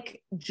feel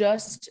like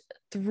just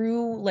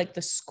through like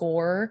the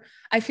score,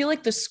 I feel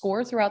like the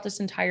score throughout this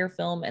entire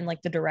film and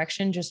like the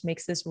direction just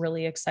makes this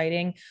really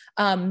exciting.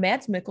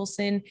 Mads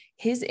Mikkelsen,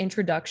 his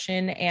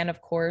introduction, and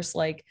of course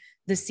like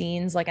the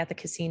scenes like at the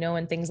casino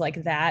and things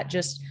like that,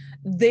 just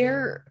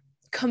their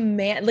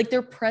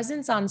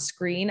presence on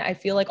screen, I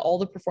feel like all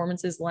the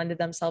performances lended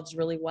themselves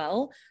really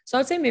well. So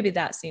I'd say maybe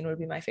that scene would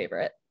be my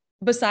favorite,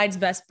 besides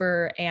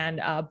Vesper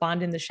and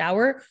Bond in the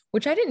shower,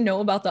 which I didn't know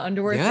about the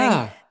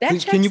underwear thing.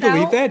 Can you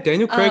believe that?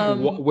 Daniel Craig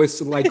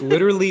was like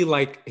literally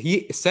like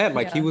he said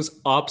like he was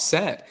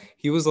upset.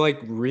 He was like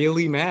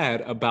really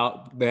mad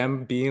about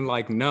them being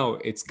like, no,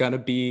 it's gonna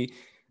be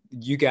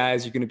you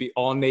guys, you're gonna be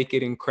all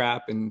naked and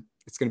crap, and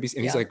it's gonna be.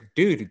 And he's like,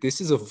 dude,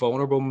 this is a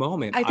vulnerable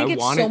moment. I think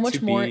it's so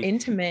much more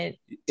intimate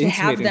to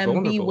have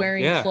them be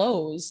wearing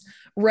clothes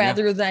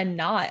rather than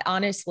not.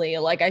 Honestly,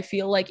 like I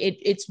feel like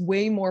it's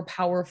way more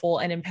powerful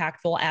and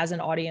impactful as an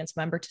audience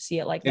member to see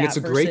it like that. And it's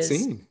a great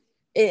scene.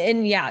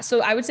 And yeah,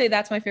 so I would say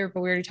that's my favorite,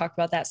 but we already talked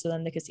about that. So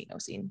then the casino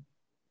scene.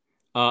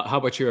 How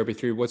about you,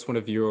 RB3? What's one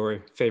of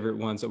your favorite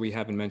ones that we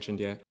haven't mentioned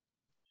yet?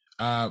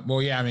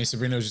 Well, yeah, I mean,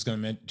 Sabrina was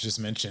just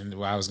mentioned.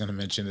 Well, I was going to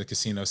mention the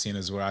casino scene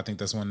as well. I think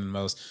that's one of the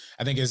most.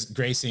 I think it's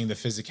great seeing the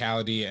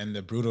physicality and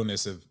the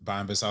brutalness of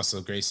Bond, but it's also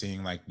great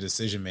seeing like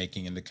decision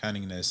making and the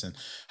cunningness and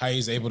how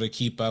he's able to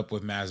keep up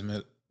with Mads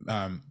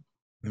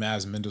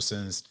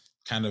Mikkelsen's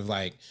kind of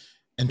like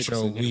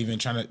intro weaving,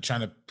 trying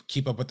to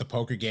keep up with the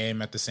poker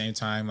game at the same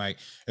time. Like,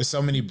 there's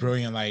so many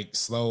brilliant like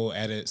slow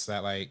edits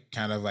that like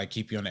kind of like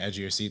keep you on the edge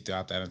of your seat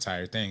throughout that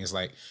entire thing. It's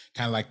like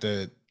kind of like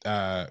the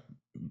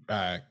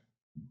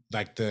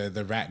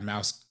cat and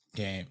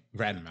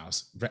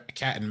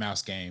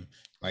mouse game,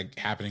 like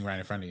happening right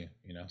in front of you,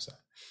 so.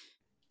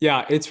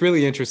 Yeah, it's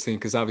really interesting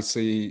because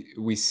obviously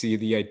we see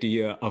the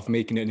idea of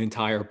making an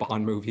entire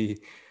Bond movie,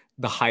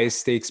 the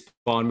highest stakes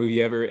Bond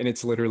movie ever. And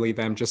it's literally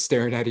them just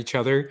staring at each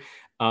other,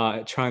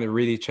 trying to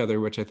read each other,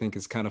 which I think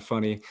is kind of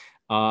funny.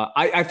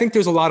 I think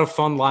there's a lot of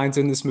fun lines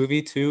in this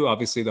movie too.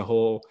 Obviously the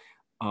whole,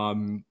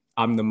 I'm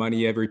the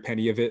money, every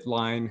penny of it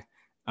line.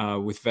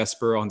 With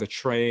Vesper on the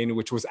train,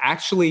 which was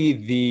actually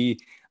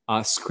the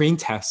screen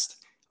test.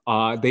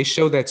 They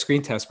showed that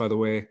screen test, by the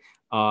way,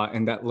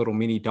 in that little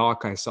mini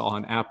doc I saw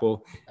on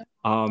Apple.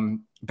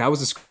 That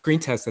was a screen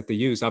test that they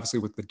used, obviously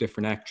with the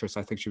different actress.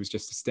 I think she was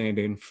just a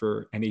stand-in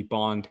for any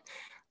Bond.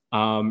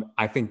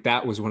 I think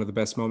that was one of the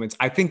best moments.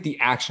 I think the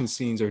action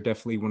scenes are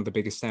definitely one of the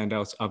biggest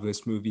standouts of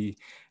this movie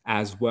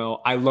as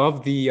well. I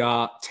love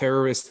the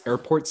terrorist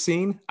airport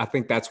scene. I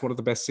think that's one of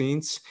the best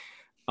scenes.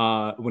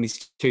 When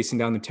he's chasing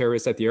down the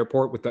terrorists at the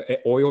airport with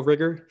the oil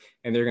rigger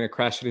and they're going to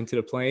crash it into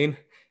the plane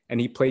and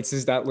he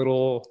places that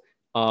little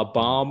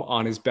bomb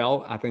on his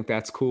belt. I think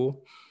that's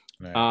cool.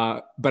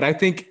 Right. But I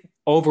think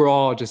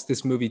overall, just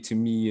this movie to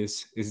me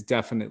is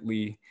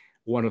definitely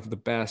one of the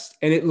best.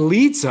 And it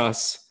leads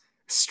us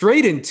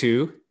straight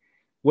into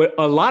what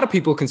a lot of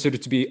people consider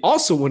to be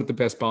also one of the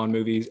best Bond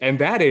movies. And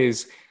that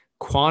is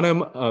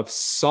Quantum of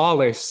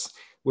Solace,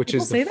 which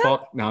people is the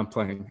fault. No, I'm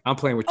playing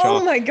with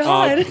y'all. Oh my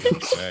God.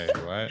 Hey,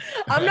 what?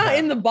 I'm not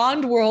in the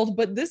Bond world,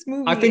 but this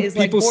movie is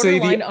like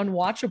borderline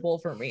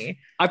unwatchable for me.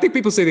 I think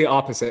people say the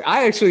opposite.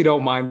 I actually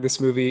don't mind this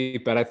movie,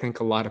 but I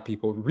think a lot of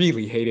people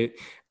really hate it.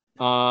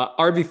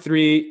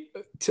 RB3,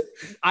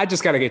 I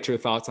just got to get your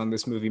thoughts on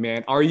this movie,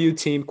 man. Are you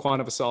team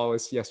Quantum of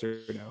Solace? Yes or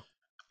no?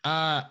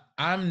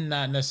 I'm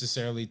not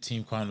necessarily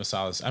team Quantum of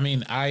Solace. I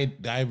mean, I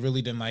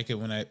really didn't like it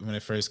when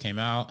it first came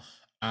out.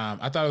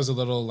 I thought it was a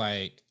little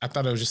I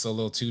thought it was just a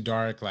little too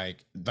dark,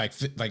 like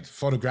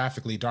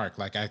photographically dark.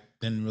 Like I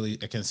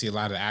couldn't see a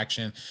lot of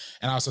action,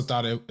 and I also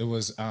thought it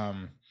was a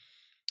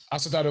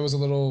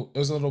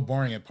little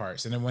boring at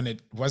parts. And then when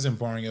it wasn't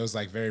boring, it was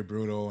like very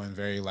brutal and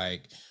very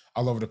like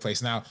all over the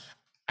place. Now,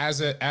 as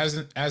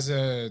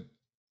a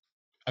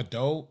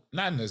adult,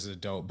 not as an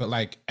adult, but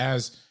like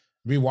as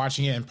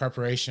rewatching it in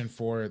preparation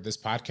for this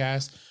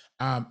podcast,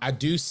 I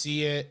do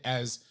see it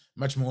as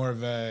much more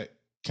of a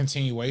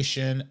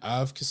continuation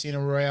of Casino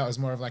Royale. It's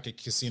more of like a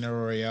Casino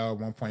Royale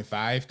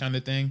 1.5 kind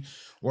of thing,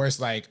 where it's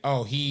like,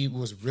 oh, he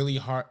was really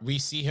hard. We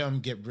see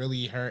him get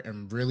really hurt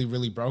and really,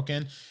 really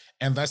broken.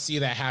 And let's see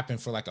that happen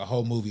for like a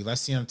whole movie.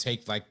 Let's see him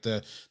take like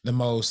the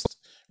most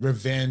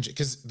revenge,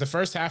 because the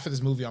first half of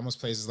this movie almost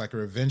plays as like a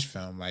revenge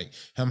film, like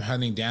him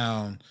hunting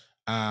down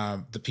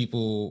the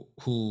people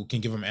who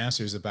can give him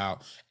answers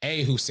about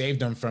who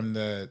saved him from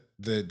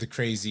the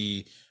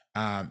crazy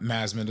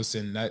Mads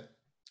Mikkelsen nut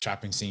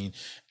chopping scene,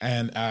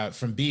 and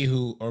from B,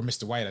 or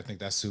Mr. White, I think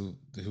that's who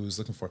was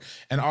looking for,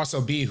 and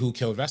also B, who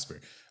killed Vesper,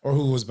 or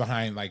who was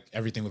behind like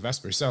everything with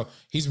Vesper. So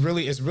it's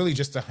really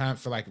just a hunt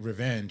for like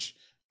revenge,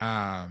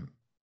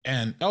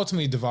 and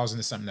ultimately devolves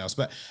into something else.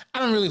 But I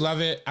don't really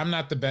love it. I'm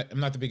not the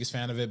biggest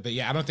fan of it. But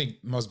yeah, I don't think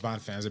most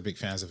Bond fans are big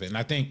fans of it. And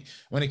I think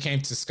when it came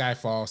to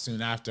Skyfall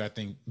soon after, I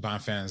think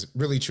Bond fans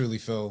really truly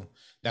feel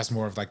that's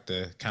more of like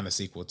the kind of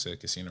sequel to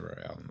Casino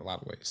Royale in a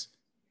lot of ways.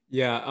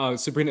 Yeah,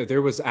 Sabrina,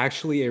 there was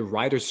actually a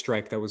writer's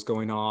strike that was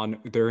going on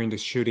during the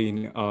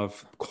shooting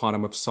of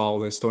Quantum of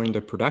Solace, during the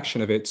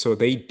production of it. So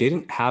they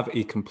didn't have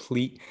a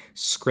complete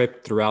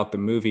script throughout the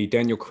movie.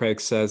 Daniel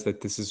Craig says that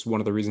this is one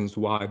of the reasons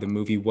why the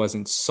movie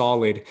wasn't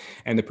solid.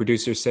 And the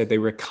producer said they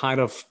were kind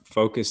of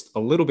focused a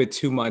little bit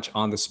too much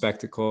on the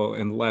spectacle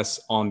and less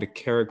on the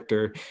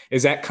character.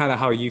 Is that kind of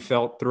how you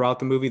felt throughout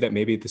the movie, that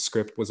maybe the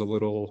script was a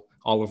little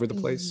all over the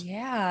place?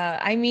 Yeah,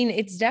 I mean,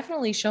 it's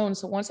definitely shown.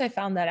 So once I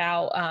found that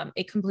out,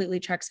 it completely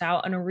checks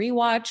out. On a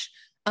rewatch,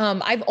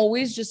 I've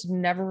always just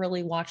never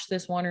really watched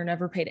this one or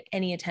never paid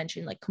any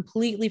attention, like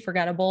completely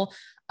forgettable.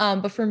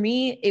 But for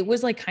me, it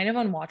was like kind of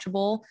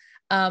unwatchable.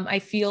 I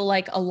feel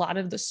like a lot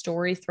of the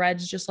story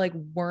threads just like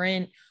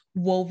weren't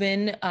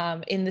woven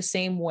in the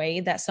same way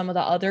that some of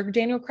the other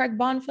Daniel Craig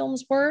Bond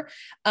films were.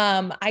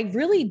 I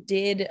really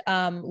did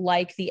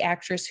like the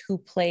actress who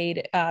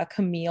played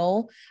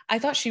Camille. I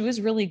thought she was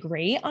really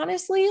great,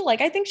 honestly. Like,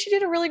 I think she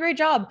did a really great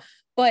job,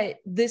 but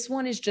this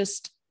one is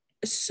just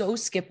so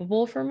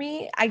skippable for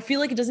me. I feel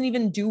like it doesn't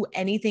even do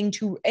anything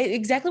to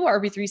exactly what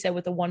RB3 said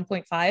with the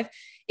 1.5.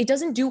 It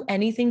doesn't do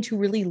anything to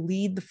really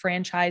lead the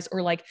franchise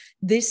or like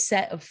this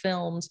set of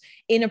films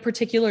in a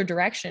particular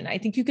direction. I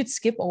think you could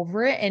skip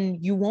over it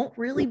and you won't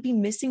really be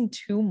missing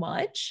too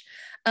much.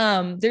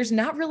 There's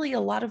not really a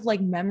lot of like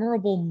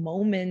memorable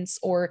moments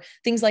or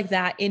things like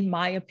that, in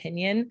my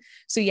opinion.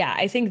 So yeah,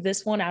 I think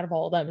this one out of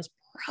all of them is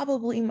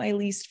probably my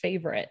least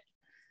favorite.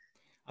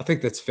 I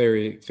think that's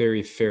very,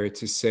 very fair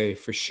to say,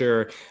 for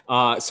sure.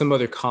 Some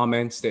other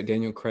comments that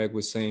Daniel Craig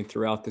was saying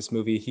throughout this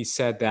movie. He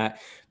said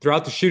that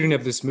throughout the shooting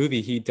of this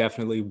movie, he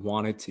definitely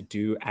wanted to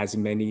do as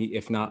many,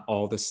 if not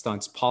all, the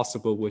stunts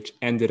possible, which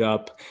ended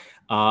up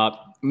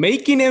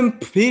making him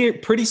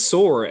pretty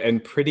sore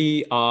and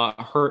pretty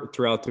hurt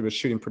throughout the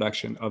shooting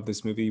production of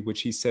this movie,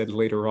 which he said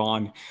later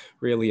on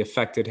really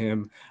affected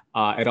him.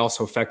 It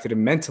also affected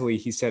him mentally.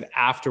 He said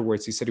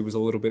afterwards, he said he was a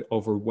little bit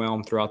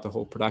overwhelmed throughout the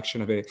whole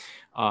production of it,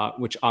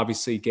 which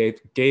obviously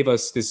gave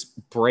us this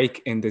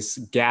break and this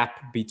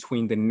gap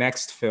between the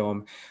next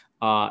film.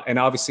 And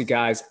obviously,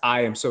 guys,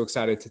 I am so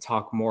excited to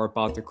talk more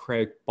about the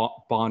Craig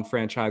Bond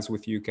franchise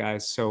with you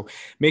guys. So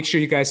make sure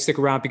you guys stick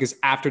around, because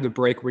after the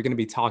break, we're going to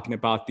be talking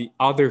about the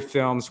other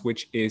films,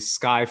 which is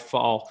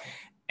Skyfall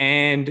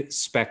and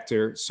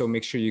Spectre. So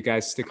make sure you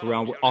guys stick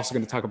around. We're also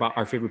going to talk about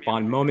our favorite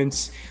Bond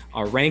moments,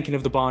 our ranking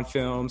of the Bond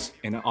films,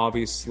 and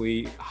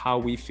obviously how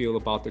we feel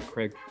about the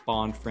Craig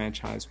Bond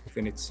franchise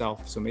within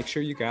itself. So make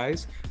sure you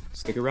guys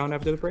stick around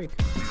after the break.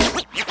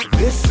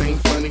 This ain't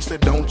funny, so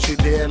don't you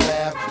dare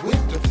laugh.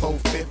 With the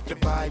 4/5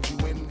 divide you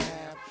in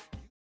half.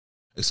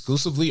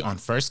 Exclusively on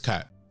First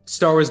Cut.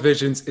 Star Wars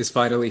Visions is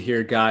finally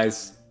here,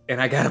 guys.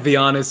 And I gotta be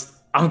honest,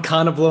 I'm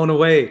kind of blown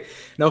away.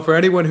 Now, for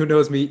anyone who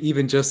knows me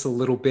even just a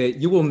little bit,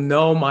 you will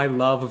know my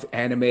love of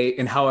anime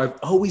and how I've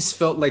always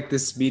felt like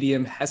this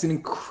medium has an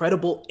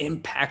incredible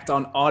impact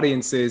on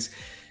audiences.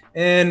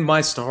 And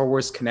my Star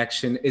Wars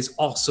connection is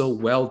also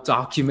well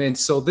documented.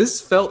 So this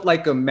felt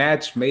like a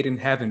match made in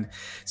heaven.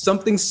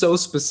 Something so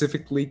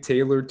specifically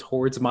tailored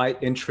towards my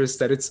interest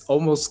that it's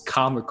almost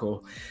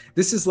comical.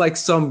 This is like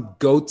some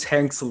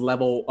Gotenks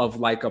level of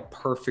like a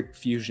perfect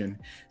fusion.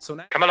 So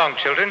now, come along,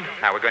 children.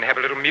 Now we're going to have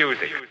a little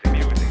music.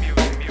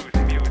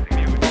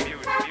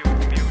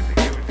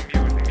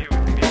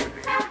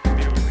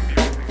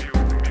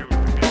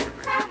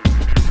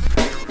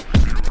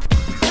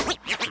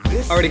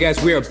 This Alrighty,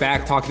 guys, we are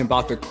back talking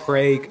about the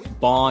Craig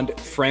Bond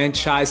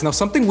franchise. Now,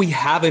 something we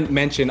haven't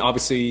mentioned,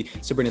 obviously,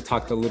 Sabrina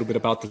talked a little bit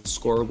about the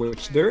score,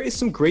 which there is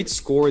some great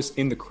scores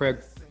in the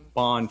Craig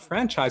Bond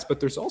franchise, but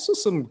there's also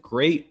some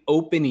great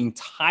opening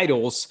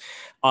titles.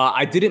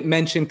 I didn't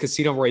mention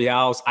Casino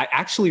Royale's. I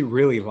actually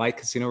really like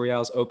Casino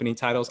Royale's opening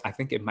titles. I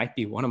think it might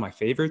be one of my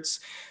favorites.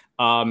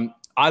 I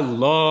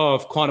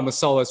love Quantum of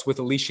Solace with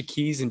Alicia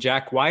Keys and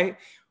Jack White.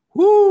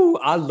 Woo!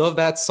 I love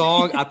that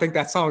song. I think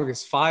that song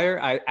is fire.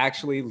 I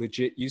actually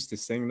legit used to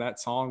sing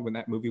that song when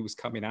that movie was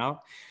coming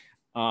out.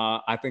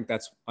 I think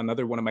that's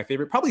another one of my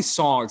favorite, probably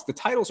songs. The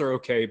titles are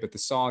okay, but the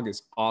song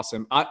is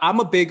awesome. I'm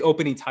a big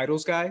opening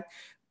titles guy.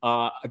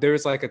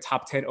 There's like a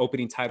top 10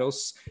 opening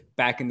titles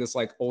back in this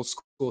like old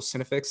school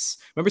Cinefix.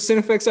 Remember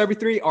Cinefix every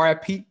three?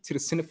 RIP to the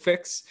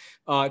Cinefix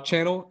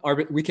channel.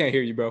 We can't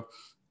hear you, bro.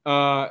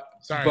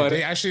 Sorry, but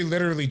they actually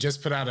literally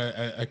just put out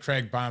a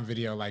Craig Bond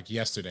video like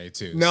yesterday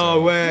too. No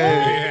way.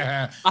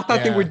 Yeah, I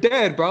thought they were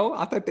dead, bro.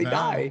 I thought they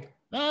died.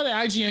 No, the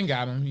IGN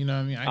got them. You know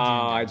what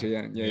I mean?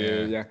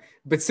 IGN. Yeah.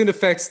 But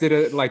Cinefx did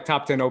a like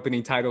top 10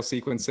 opening title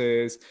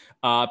sequences.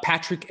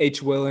 Patrick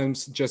H.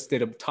 Willems just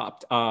did a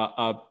top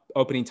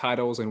opening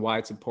titles and why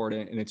it's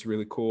important, and it's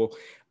really cool.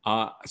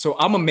 So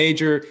I'm a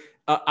major.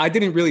 I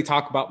didn't really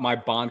talk about my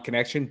Bond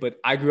connection, but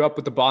I grew up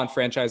with the Bond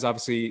franchise.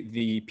 Obviously,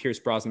 the Pierce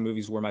Brosnan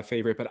movies were my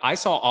favorite, but I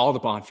saw all the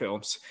Bond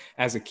films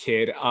as a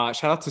kid.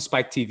 Shout out to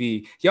Spike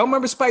TV. Y'all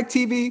remember Spike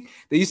TV?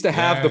 They used to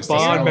have the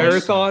Bond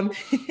marathon.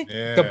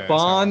 The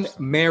Bond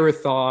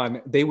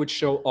marathon. They would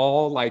show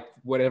all like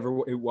whatever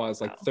it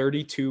was, like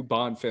 32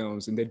 Bond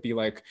films, and they'd be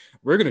like,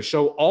 "We're gonna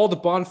show all the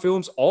Bond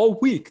films all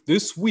week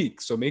this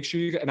week, so make sure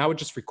you." And I would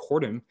just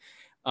record them.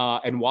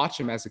 And watch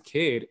him as a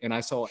kid. And I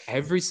saw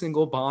every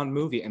single Bond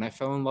movie and I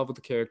fell in love with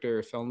the character,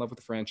 I fell in love with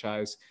the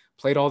franchise,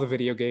 played all the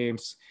video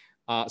games.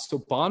 So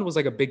Bond was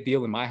like a big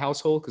deal in my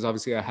household because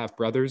obviously I have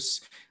brothers,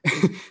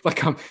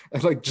 like I'm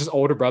like just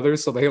older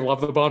brothers. So they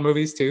love the Bond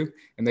movies too.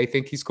 And they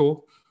think he's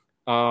cool.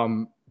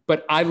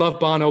 But I love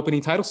Bond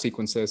opening title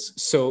sequences.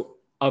 So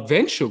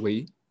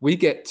eventually we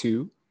get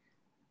to,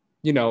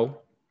 you know,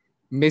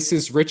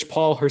 Mrs. Rich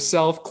Paul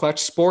herself,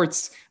 Clutch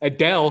Sports,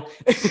 Adele.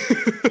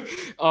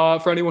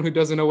 For anyone who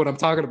doesn't know what I'm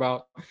talking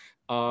about,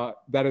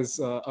 that is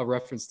a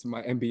reference to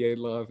my NBA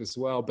love as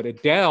well. But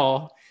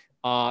Adele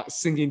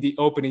singing the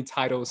opening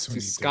titles to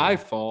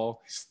Skyfall.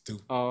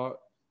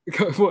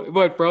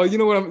 What, bro? You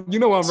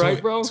know I'm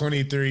right, bro.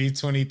 23.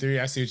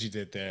 I see what you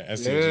did there.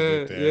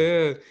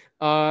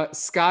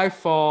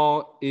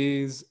 Skyfall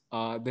is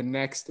the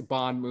next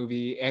Bond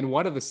movie, and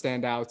one of the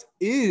standouts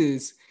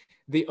is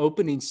the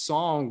opening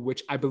song,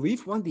 which I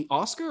believe won the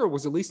Oscar or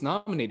was at least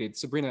nominated.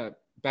 Sabrina,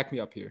 back me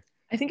up here.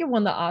 I think it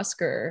won the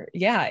Oscar.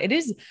 Yeah, it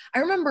is. I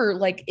remember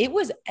like it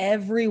was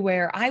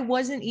everywhere. I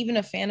wasn't even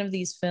a fan of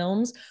these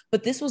films,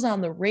 but this was on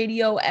the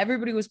radio.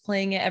 Everybody was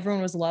playing it.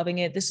 Everyone was loving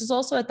it. This is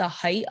also at the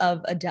height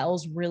of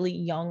Adele's really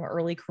young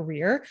early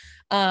career.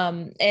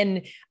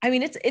 And I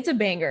mean, it's a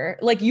banger.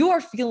 Like you are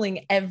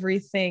feeling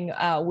everything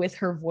with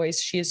her voice.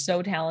 She is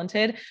so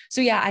talented. So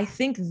yeah, I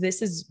think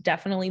this is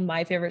definitely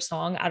my favorite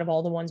song out of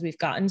all the ones we've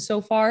gotten so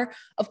far.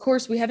 Of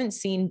course, we haven't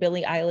seen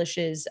Billie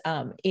Eilish's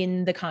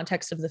in the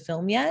context of the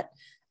film yet.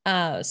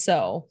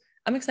 So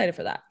I'm excited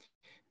for that.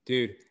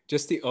 Dude,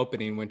 just the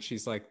opening when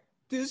she's like,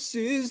 "This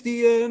is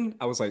the end."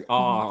 I was like,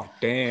 oh,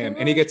 damn.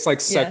 And he gets like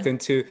sucked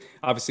into,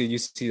 obviously you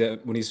see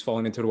that when he's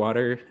falling into the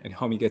water and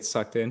homie gets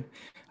sucked in.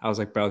 I was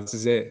like, bro, this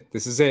is it.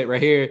 This is it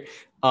right here.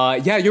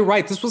 Yeah, you're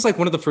right. This was like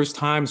one of the first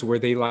times where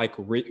they like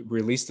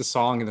released the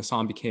song and the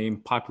song became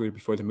popular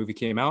before the movie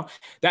came out.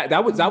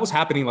 That was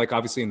happening like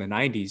obviously in the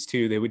 90s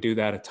too. They would do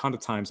that a ton of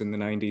times in the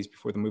 90s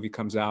before the movie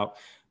comes out.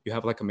 You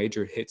have like a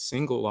major hit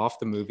single off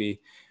the movie.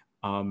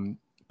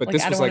 But like,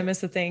 this I was don't want like, to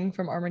miss a thing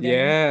from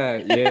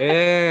Armageddon.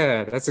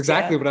 Yeah. That's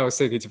exactly what I was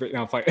saying.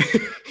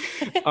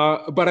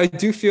 But I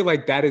do feel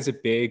like that is a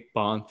big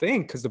Bond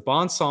thing because the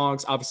Bond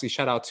songs, obviously,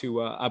 shout out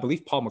to, I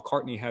believe Paul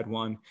McCartney had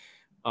one.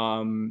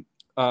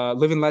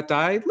 Live and Let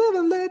Die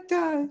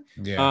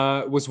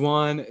was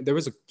one. There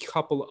was a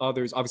couple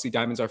others. Obviously,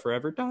 Diamonds Are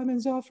Forever.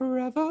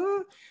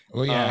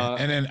 Well, yeah.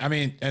 And then, I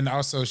mean, and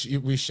also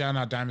we shout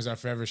out Diamonds Are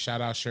Forever.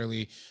 Shout out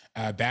Shirley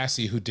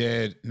Bassey, who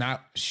did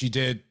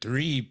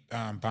 3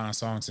 Bond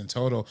songs in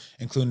total,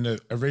 including the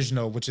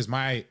original, which is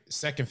my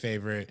second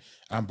favorite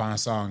Bond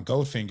song,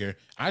 Goldfinger.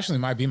 Actually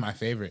might be my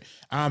favorite.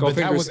 Goldfinger, but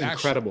that was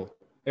incredible.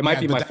 It might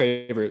be my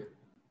favorite.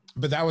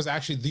 But that was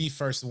actually the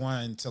first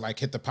one to like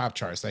hit the pop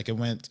charts. Like it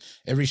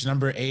reached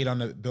number 8 on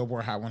the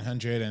Billboard Hot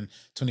 100 and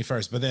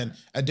 21st. But then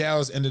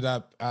Adele's ended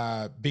up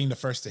being the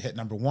first to hit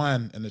number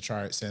 1 in the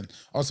charts, and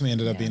ultimately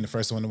ended up being the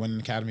first one to win an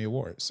Academy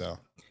Award. So,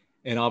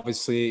 and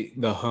obviously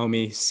the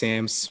homie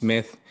Sam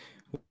Smith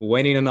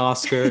winning an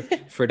Oscar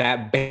for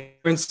that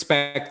Baron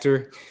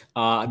Spector.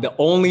 The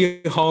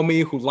only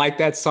homie who liked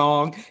that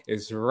song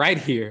is right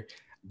here.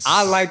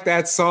 I like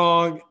that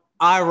song.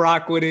 I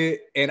rock with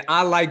it, and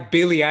I like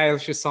Billie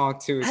Eilish's song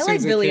too. I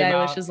like Billie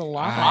Eilish's a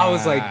lot. I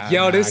was like,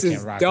 yo, this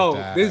is dope.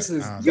 This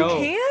is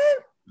dope. You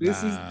can't?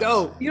 This is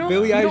dope. You don't,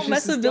 Billie you don't Eilish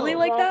mess is with Billy dope.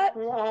 like that?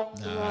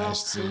 Nah,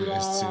 it's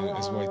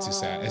way too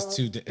sad.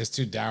 It's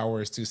too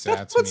dour. It's too sad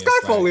That's to what me. It's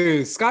Skyfall like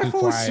is.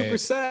 Skyfall is super quiet.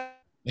 sad.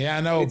 Yeah,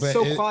 I know, It's but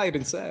so quiet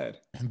and sad.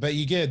 but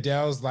you get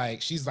Adele's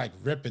like she's like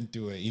ripping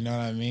through it. You know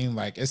what I mean?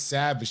 Like it's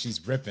sad, but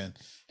she's ripping.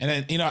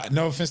 And then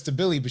no offense to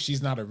Billy, but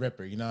she's not a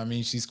ripper. You know what I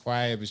mean? She's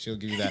quiet, but she'll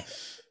give you that.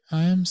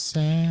 I'm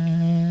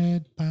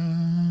sad,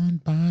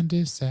 Bond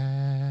is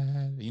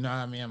sad. You know what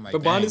I mean? I'm like,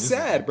 But Bond dang, is this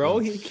sad, like, bro.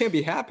 He can't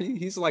be happy.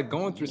 He's like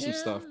going through some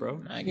stuff,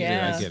 bro. I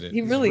Yeah, get it.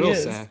 he He's really real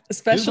is. sad.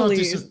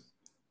 Especially.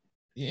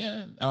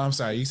 Yeah. Oh, I'm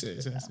sorry. You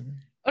said something.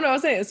 Oh no, I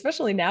was saying,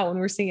 especially now when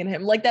we're seeing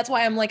him, like that's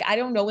why I'm like, I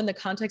don't know in the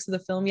context of the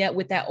film yet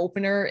with that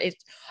opener.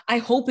 I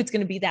hope it's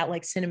going to be that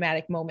like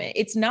cinematic moment.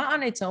 It's not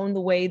on its own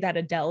the way that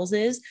Adele's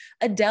is.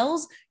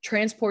 Adele's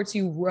transports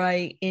you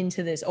right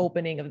into this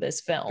opening of this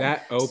film.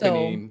 That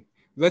opening.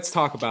 Let's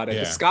talk about it.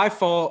 Yeah. The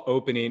Skyfall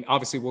opening,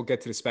 obviously we'll get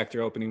to the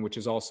Spectre opening, which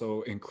is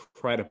also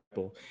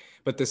incredible.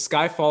 But the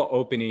Skyfall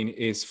opening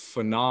is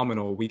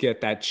phenomenal. We get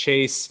that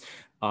chase.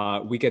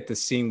 We get the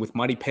scene with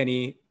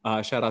Moneypenny.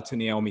 Shout out to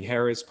Naomi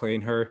Harris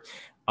playing her.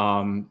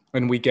 And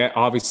we get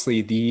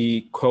obviously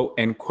the quote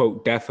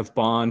unquote death of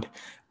Bond,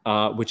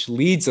 which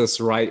leads us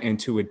right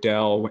into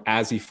Adele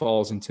as he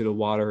falls into the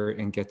water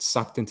and gets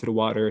sucked into the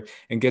water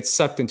and gets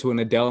sucked into an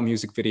Adele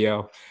music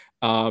video.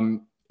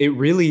 It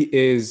really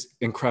is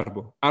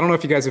incredible. I don't know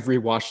if you guys have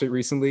rewatched it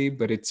recently,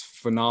 but it's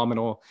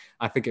phenomenal.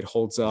 I think it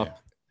holds up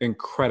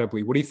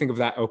incredibly. What do you think of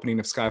that opening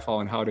of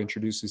Skyfall and how it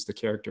introduces the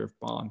character of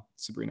Bond,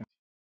 Sabrina?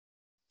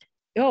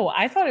 Oh,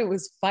 I thought it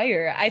was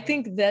fire. I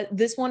think that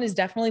this one is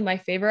definitely my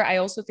favorite. I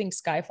also think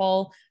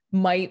Skyfall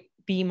might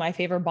be my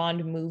favorite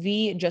Bond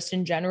movie just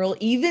in general,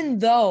 even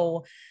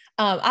though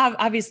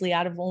obviously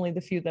out of only the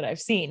few that I've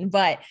seen,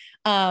 but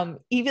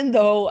even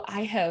though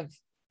I have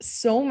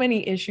so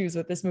many issues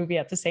with this movie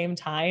at the same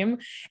time,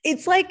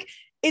 it's like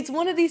it's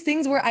one of these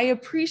things where I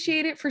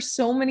appreciate it for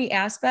so many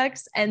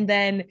aspects, and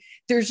then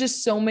there's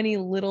just so many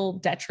little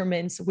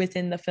detriments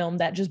within the film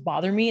that just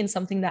bother me and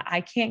something that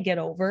I can't get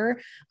over,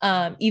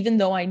 even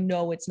though I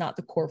know it's not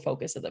the core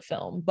focus of the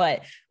film.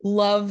 But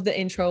love the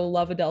intro,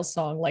 love Adele's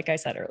song, like I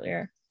said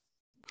earlier.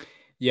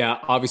 Yeah,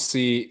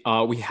 obviously,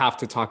 we have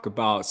to talk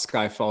about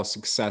Skyfall's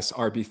success,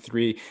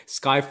 RB3.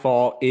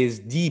 Skyfall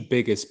is the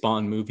biggest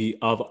Bond movie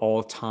of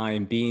all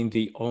time, being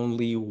the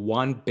only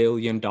 $1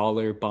 billion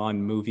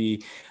Bond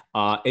movie.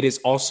 It is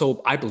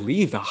also, I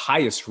believe, the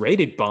highest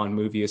rated Bond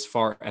movie as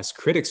far as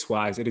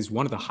critics-wise. It is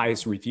one of the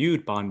highest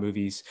reviewed Bond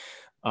movies,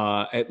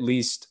 at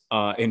least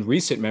in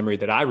recent memory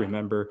that I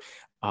remember.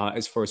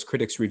 As far as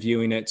critics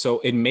reviewing it. So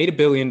it made $1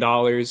 billion.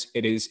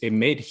 It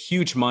made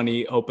huge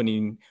money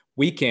opening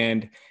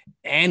weekend,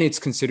 and it's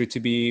considered to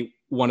be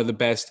one of the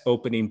best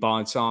opening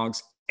Bond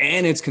songs,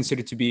 and it's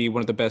considered to be one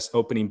of the best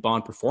opening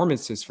Bond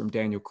performances from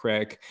Daniel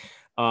Craig.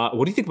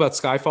 What do you think about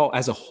Skyfall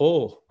as a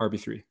whole,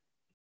 RB3?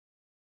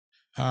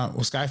 Well,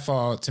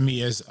 Skyfall to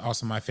me is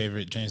also my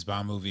favorite James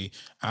Bond movie.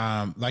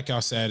 Like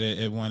y'all said,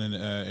 it won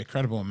an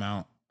incredible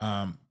amount.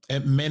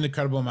 It made an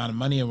incredible amount of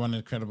money. It won an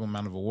incredible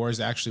amount of awards.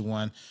 It actually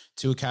won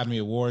 2 Academy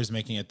Awards,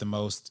 making it the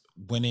most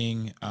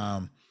winning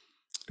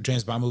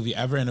James Bond movie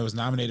ever. And it was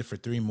nominated for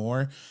 3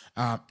 more,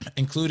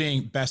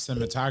 including Best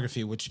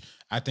Cinematography, which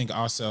I think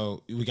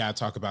also we got to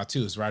talk about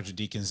too. Is Roger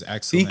Deakins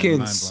excellent?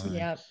 Deakins.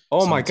 Yep.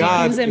 Oh my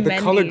God. The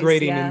Mendes, color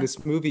grading in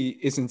this movie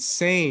is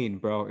insane,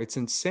 bro. It's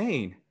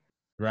insane.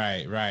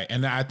 Right.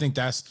 And I think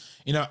that's,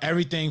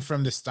 everything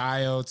from the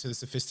style to the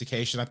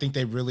sophistication. I think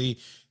they really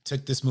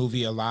took this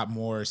movie a lot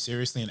more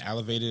seriously and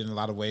elevated in a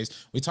lot of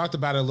ways. We talked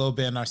about it a little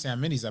bit in our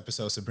Sam Mendes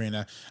episode,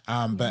 Sabrina,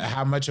 but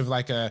how much of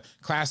like a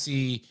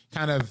classy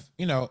kind of,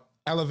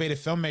 elevated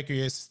filmmaker he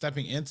is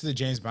stepping into the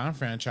James Bond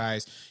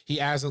franchise.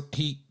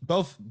 He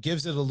both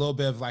gives it a little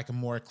bit of like a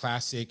more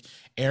classic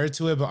air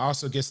to it, but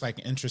also gets like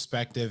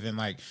introspective and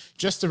like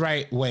just the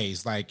right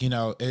ways. Like,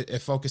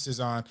 it focuses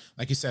on,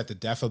 like you said, the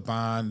death of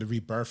Bond, the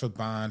rebirth of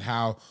Bond,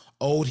 how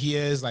old he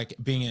is, like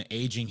being an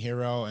aging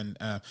hero. And,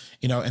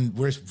 and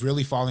we're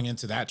really falling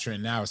into that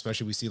trend now,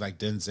 especially we see like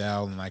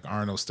Denzel and like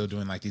Arnold still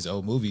doing like these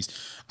old movies.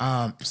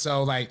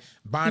 So like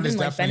Bond is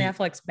like definitely Ben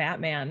Affleck's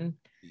Batman.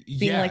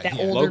 Being like that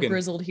older Logan.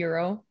 Grizzled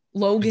hero.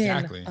 Logan.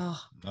 Exactly.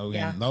 Oh,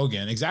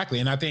 Logan. Exactly.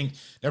 And I think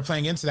they're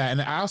playing into that.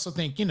 And I also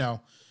think,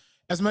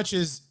 as much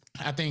as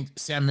I think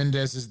Sam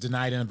Mendes is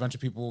denied and a bunch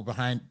of people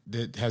behind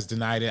that has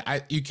denied it,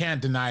 you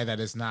can't deny that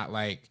it's not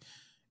like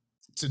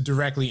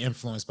directly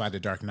influenced by The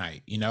Dark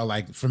Knight,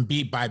 like from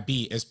beat by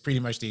beat, it's pretty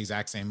much the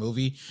exact same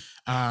movie.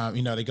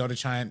 They go to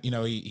China,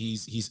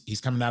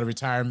 he's coming out of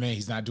retirement.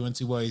 He's not doing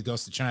too well. He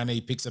goes to China.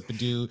 He picks up a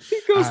dude.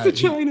 He goes to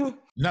China.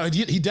 No,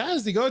 he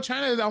does. They go to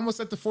China almost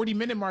at the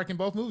 40-minute mark in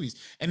both movies.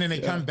 And then they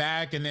come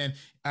back and then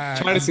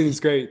China scene's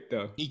great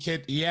though.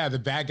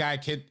 The bad guy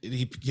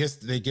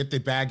they get the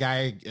bad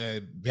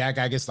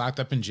guy gets locked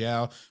up in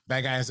jail.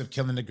 Bad guy ends up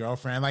killing the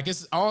girlfriend. Like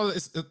it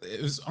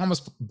was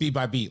almost beat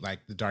by beat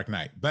like The Dark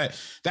Knight. But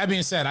that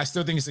being said, I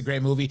still think it's a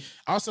great movie.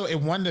 Also, it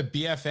won the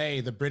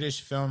BFA, the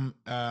British Film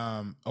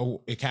Award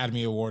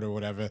Academy Award or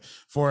whatever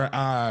for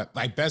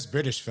like best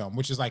British film,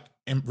 which is like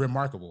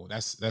remarkable.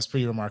 That's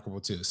pretty remarkable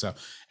too. So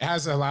it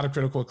has a lot of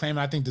critical acclaim.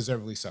 I think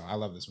deservedly so. I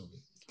love this movie.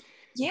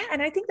 Yeah,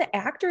 and I think the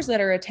actors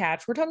that are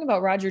attached, we're talking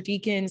about Roger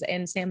Deakins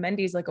and Sam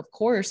Mendes, like, of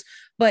course,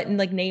 but in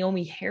like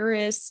Naomi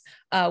Harris,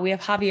 we have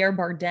Javier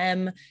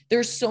Bardem.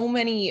 There's so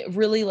many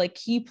really like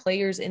key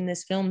players in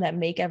this film that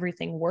make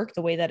everything work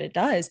the way that it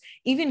does.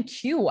 Even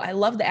Q, I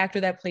love the actor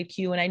that played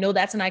Q, and I know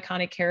that's an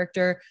iconic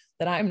character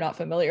that I'm not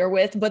familiar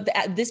with, but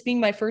this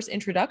being my first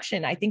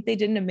introduction, I think they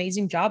did an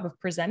amazing job of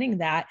presenting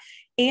that.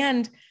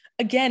 And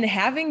again,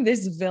 having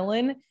this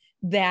villain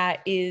that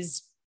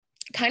is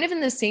kind of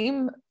in the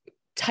same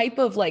type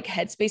of like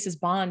headspace as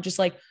Bond, just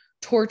like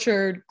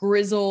tortured,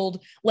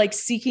 grizzled, like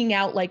seeking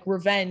out like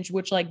revenge,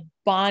 which like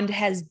Bond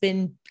has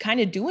been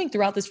kind of doing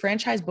throughout this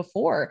franchise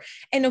before.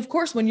 And of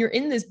course, when you're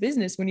in this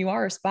business, when you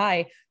are a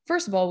spy,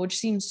 first of all, which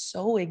seems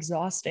so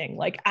exhausting,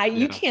 like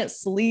you can't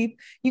sleep,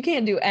 you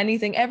can't do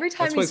anything. Every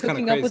time he's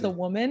hooking up with a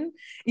woman,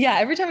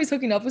 every time he's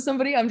hooking up with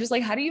somebody, I'm just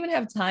like, how do you even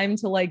have time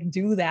to like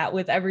do that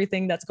with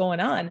everything that's going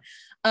on?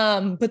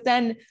 But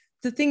then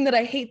the thing that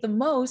I hate the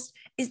most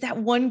is that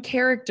one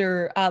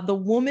character, the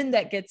woman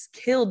that gets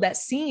killed. That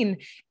scene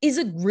is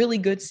a really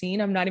good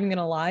scene, I'm not even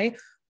gonna lie,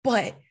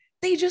 but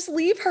they just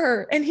leave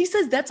her, and he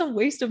says that's a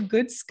waste of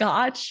good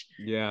scotch.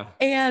 Yeah,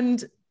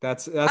 and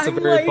that's a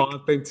very like,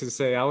 Bond thing to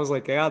say. I was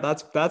like, yeah,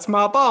 that's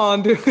my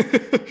Bond.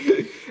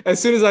 As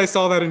soon as I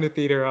saw that in the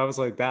theater, I was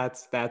like,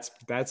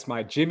 that's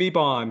my Jimmy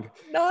Bond.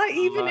 Not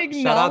even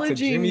acknowledging shout out to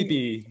Jimmy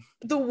B.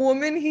 The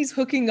woman he's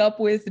hooking up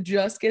with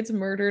just gets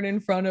murdered in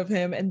front of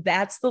him, and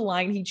that's the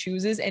line he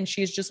chooses, and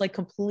she's just like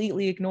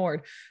completely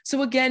ignored.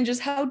 So again,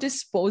 just how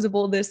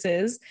disposable this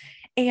is.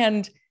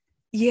 And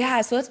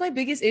yeah, so that's my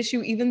biggest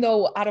issue, even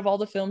though out of all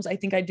the films, I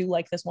think I do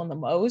like this one the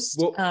most.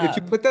 Well, if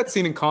you put that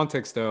scene in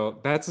context,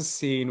 though, that's a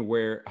scene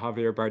where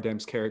Javier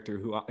Bardem's character,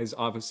 who is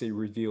obviously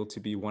revealed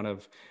to be one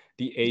of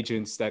the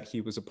agents that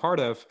he was a part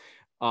of,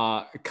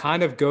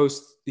 kind of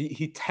goes,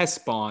 he tests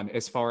Bond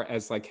as far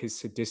as like his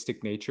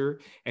sadistic nature,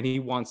 and he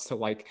wants to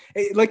like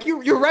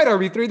you're right,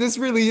 RB3, this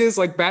really is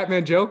like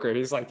Batman Joker.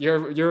 He's like,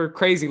 you're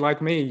crazy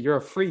like me, you're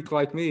a freak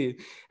like me,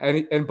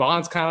 and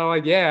Bond's kind of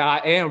like, yeah,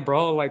 I am,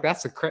 bro, like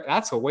that's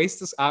a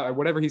waste of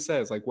whatever he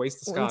says, like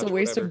waste of scotch. It's a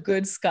waste of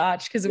good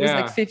scotch, because it was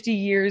like 50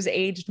 years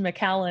aged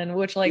Macallan,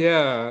 which like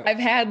I've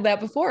had that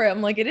before.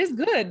 I'm like, it is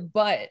good,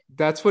 but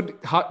that's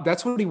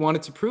what he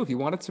wanted to prove. He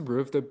wanted to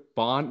prove that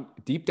Bond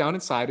deep down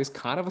inside is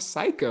kind of a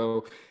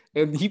psycho.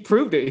 And he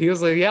proved it. He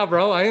was like, yeah,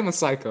 bro, I am a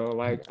psycho.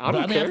 Like, I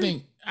don't care.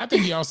 I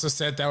think he also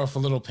said that with a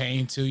little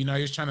pain too. You know,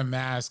 he was trying to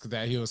mask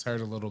that he was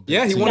hurt a little bit.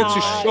 Yeah, he wanted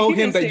to show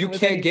him that you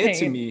can't get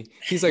to me.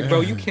 He's like,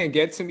 bro, you can't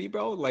get to me,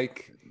 bro.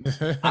 Like,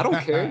 I don't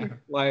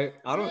care. Like,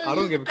 I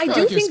don't give a crap. I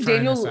do think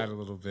Daniel a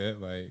little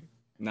bit like.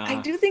 Nah.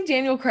 I do think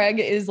Daniel Craig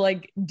is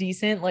like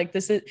decent. Like,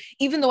 this is,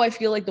 even though I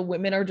feel like the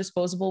women are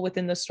disposable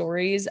within the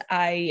stories,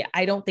 I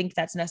don't think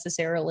that's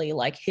necessarily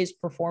like his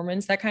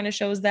performance that kind of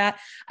shows that.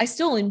 I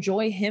still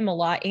enjoy him a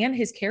lot and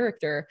his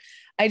character.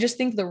 I just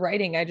think the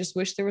writing, I just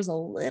wish there was a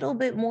little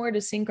bit more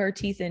to sink our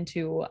teeth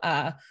into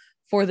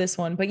for this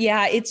one. But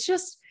yeah, it's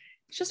just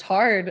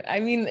hard. I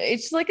mean,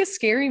 it's like a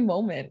scary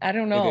moment. I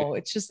don't know.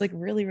 It's just like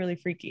really, really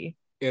freaky.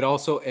 It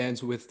also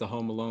ends with the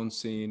Home Alone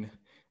scene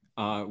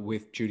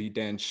with Judi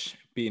Dench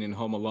being in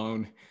Home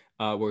Alone,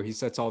 where he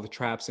sets all the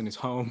traps in his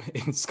home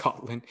in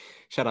Scotland.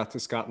 Shout out to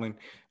Scotland.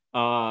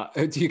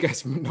 Do you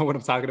guys know what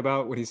I'm talking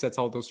about when he sets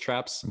all those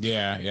traps?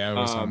 Yeah, it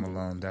was Home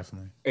Alone,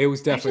 definitely. It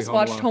was definitely Home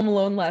Alone. I just watched Home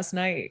Alone last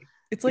night.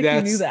 It's like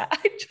you knew that.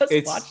 I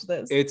just watched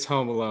this. It's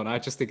Home Alone. I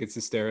just think it's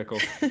hysterical.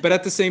 But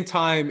at the same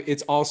time,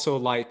 it's also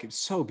like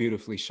so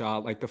beautifully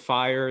shot. Like the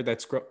fire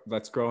that's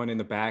growing in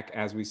the back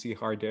as we see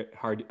Javier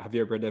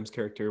Bardem's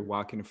character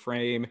walk in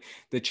frame.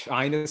 The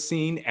China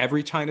scene,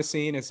 every China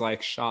scene is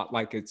like shot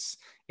like it's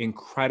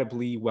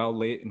incredibly well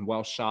lit and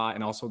well shot.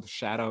 And also the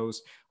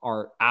shadows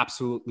are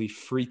absolutely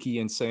freaky,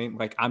 insane.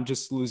 Like I'm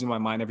just losing my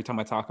mind every time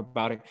I talk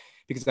about it,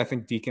 because I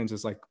think Deakins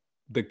is like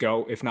the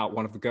GOAT, if not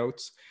one of the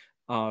GOATs.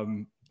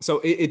 So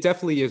it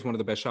definitely is one of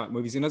the best shot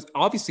movies. And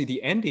obviously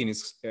the ending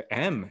is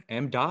M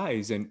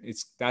dies, and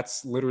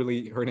that's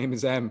literally, her name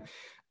is M,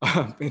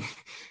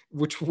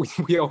 which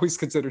we always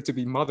consider to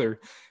be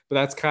mother, but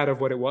that's kind of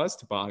what it was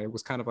to Bond. It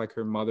was kind of like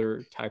her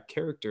mother type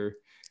character.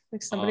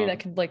 Like somebody that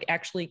could like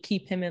actually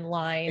keep him in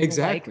line,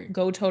 exactly, like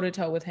go toe to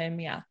toe with him.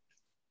 Yeah.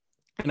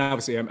 And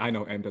obviously I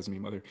know M doesn't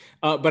mean mother,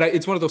 but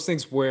it's one of those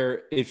things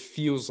where it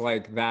feels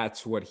like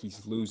that's what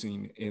he's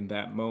losing in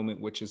that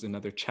moment, which is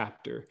another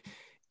chapter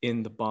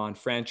in the Bond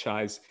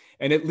franchise.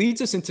 And it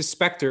leads us into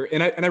Spectre.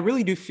 And I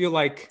really do feel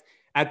like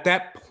at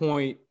that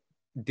point,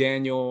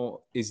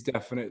 Daniel is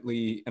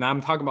definitely, and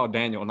I'm talking about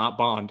Daniel, not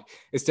Bond,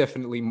 is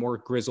definitely more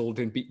grizzled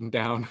and beaten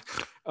down.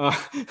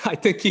 I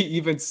think he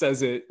even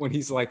says it when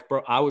he's like,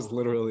 bro, I was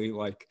literally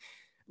like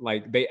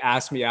they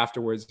asked me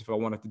afterwards if I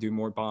wanted to do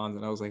more Bonds.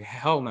 And I was like,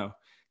 hell no.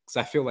 Because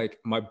I feel like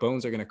my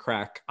bones are going to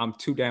crack. I'm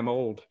too damn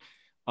old.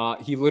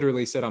 He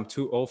literally said, I'm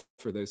too old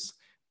for this.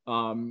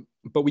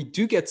 But we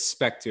do get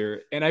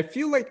Spectre, and I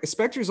feel like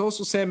Spectre is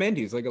also Sam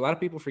Mendes. Like a lot of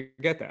people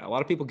forget that. A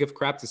lot of people give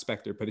crap to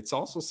Spectre, but it's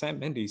also Sam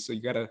Mendes. So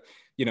you gotta,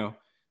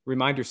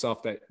 remind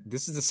yourself that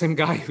this is the same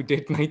guy who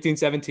did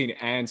 1917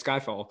 and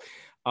Skyfall.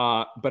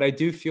 But I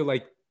do feel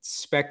like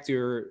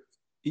Spectre.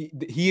 He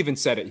even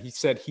said it. He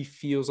said he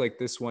feels like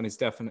this one is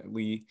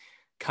definitely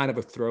kind of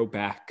a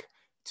throwback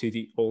to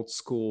the old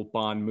school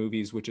Bond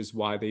movies, which is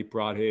why they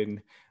brought in.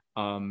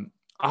 I'm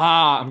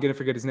gonna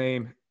forget his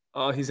name.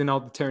 He's in all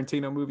the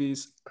Tarantino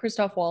movies.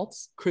 Christoph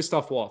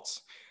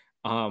Waltz.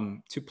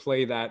 To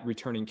play that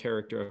returning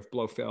character of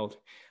Blofeld.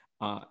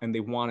 And they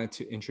wanted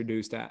to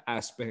introduce that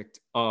aspect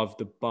of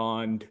the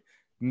Bond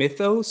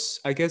mythos,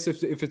 I guess,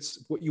 if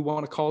it's what you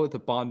want to call it, the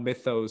Bond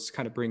mythos,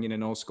 kind of bringing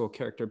an old school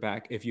character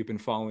back. If you've been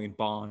following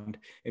Bond,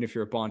 and if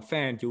you're a Bond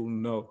fan, you'll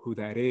know who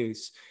that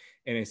is.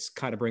 And it's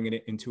kind of bringing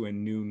it into a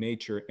new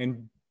nature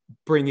and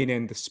bringing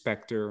in the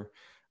Spectre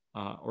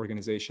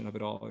organization of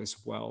it all as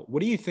well.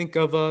 What do you think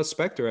of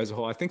Spectre as a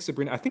whole? I think,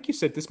 Sabrina, I think you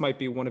said this might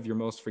be one of your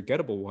most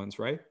forgettable ones,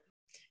 right?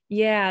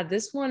 Yeah,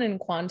 this one and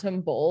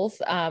Quantum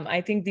both.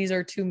 I think these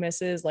are two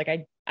misses. Like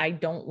I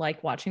don't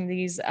like watching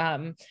these.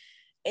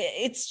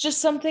 It's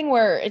just something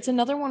where it's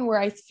another one where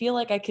I feel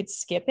like I could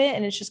skip it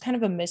and it's just kind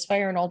of a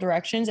misfire in all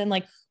directions. And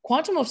like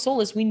Quantum of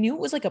Solace, we knew it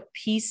was like a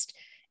piece.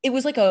 It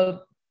was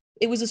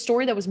a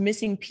story that was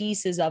missing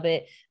pieces of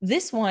it.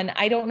 This one,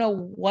 I don't know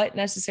what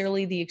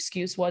necessarily the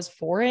excuse was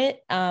for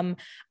it.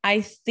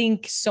 I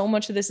think so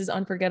much of this is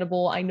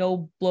unforgettable. I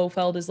know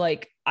Blofeld is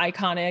like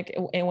iconic,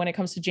 and when it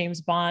comes to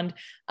James Bond,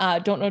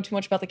 don't know too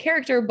much about the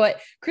character,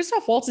 but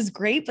Christoph Waltz is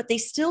great, but they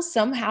still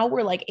somehow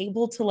were like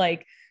able to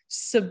like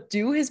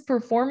subdue his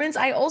performance.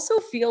 I also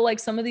feel like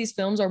some of these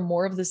films are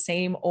more of the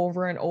same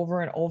over and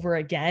over and over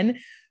again.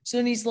 So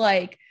then he's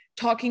like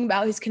talking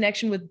about his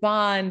connection with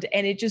Bond,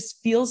 and it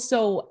just feels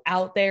so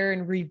out there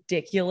and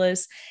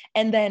ridiculous.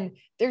 And then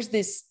there's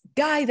this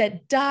guy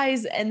that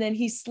dies, and then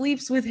he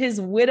sleeps with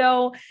his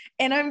widow,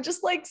 and I'm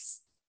just like,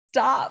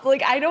 stop.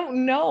 Like, I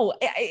don't know.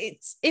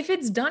 If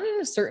it's done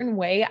in a certain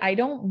way, I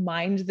don't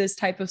mind this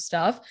type of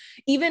stuff,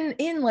 even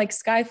in like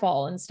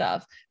Skyfall and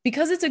stuff,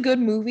 because it's a good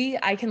movie.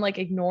 I can like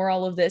ignore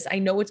all of this. I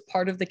know it's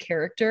part of the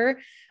character.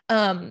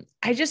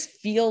 I just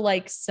feel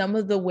like some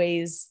of the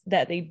ways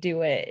that they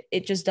do it,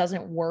 it just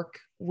doesn't work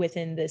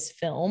within this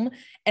film.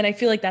 And I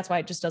feel like that's why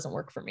it just doesn't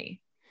work for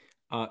me.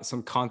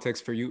 Some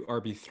context for you,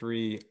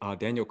 RB3.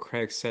 Daniel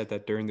Craig said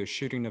that during the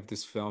shooting of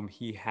this film,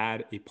 he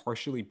had a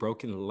partially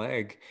broken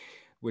leg,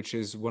 which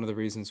is one of the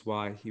reasons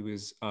why he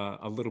was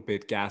a little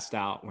bit gassed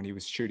out when he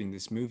was shooting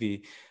this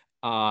movie.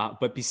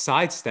 But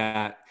besides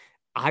that,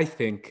 I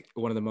think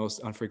one of the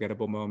most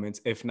unforgettable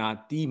moments, if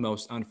not the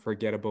most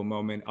unforgettable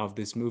moment of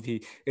this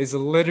movie, is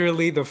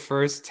literally the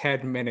first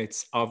 10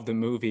 minutes of the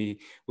movie,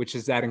 which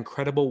is that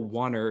incredible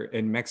oneer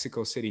in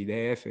Mexico City,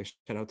 DF,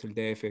 shout out to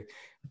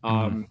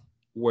DF,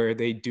 where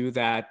they do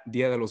that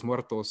Dia de los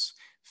Muertos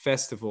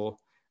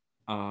festival,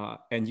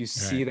 and you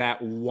see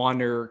that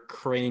oneer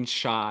crane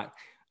shot.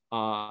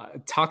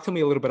 Talk to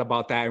me a little bit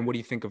about that, and what do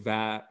you think of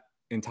that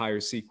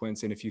entire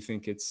sequence, and if you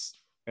think it's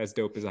as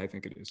dope as I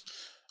think it is?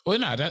 Well,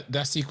 no,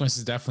 that sequence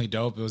is definitely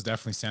dope. It was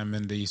definitely Sam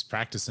Mendes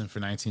practicing for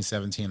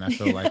 1917. I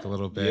feel like a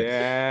little bit.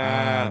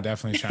 Yeah,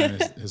 definitely trying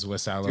his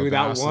wits out a little bit.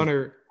 That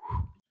oneer.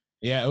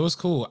 Yeah, it was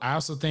cool. I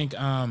also think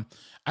I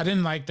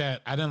didn't like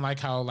that. I didn't like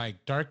how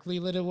like darkly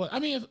lit it was. I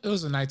mean, it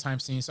was a nighttime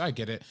scene, so I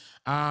get it.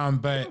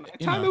 But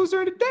it was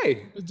during the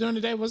day. During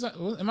the day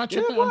am I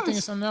tripping? Yeah, I'm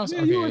thinking something else. Yeah,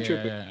 okay, you were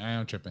tripping. Yeah, I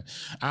am tripping.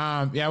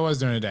 Yeah, it was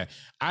during the day.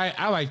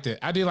 I liked it.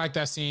 I did like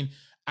that scene.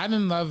 I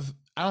don't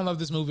love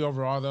this movie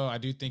overall, though. I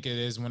do think it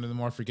is one of the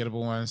more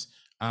forgettable ones.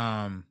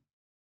 Yeah,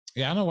 I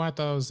don't know why I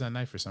thought it was at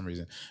night for some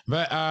reason,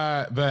 but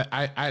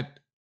I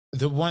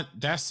the one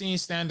that scene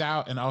stand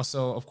out, and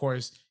also, of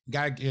course,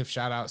 gotta give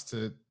shout outs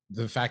to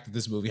the fact that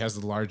this movie has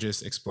the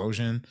largest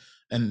explosion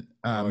in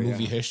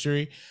movie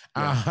history.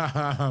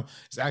 Yeah.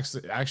 It's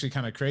actually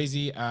kind of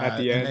crazy. At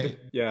the end,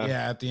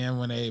 at the end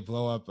when they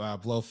blow up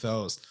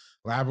Blofeld's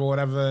lab or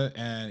whatever,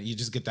 and you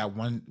just get that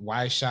one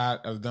wide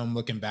shot of them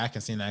looking back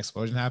and seeing that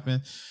explosion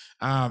happen.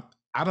 I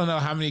don't know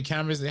how many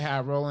cameras they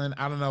had rolling.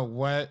 I don't know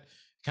what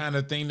kind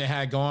of thing they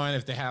had going,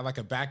 if they had like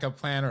a backup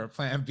plan or a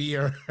plan B,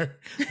 or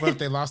what if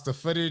they lost the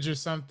footage or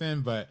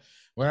something. But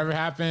whatever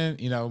happened,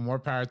 more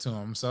power to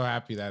them. I'm so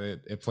happy that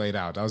it played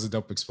out. That was a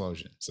dope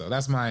explosion. So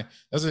those are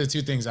the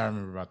two things I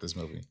remember about this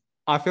movie.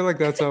 I feel like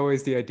that's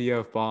always the idea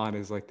of Bond,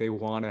 is like they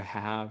want to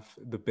have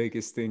the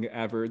biggest thing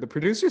ever. The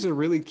producers are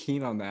really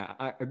keen on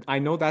that. I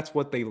know that's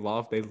what they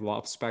love. They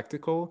love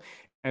spectacle.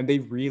 And they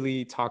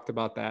really talked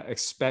about that,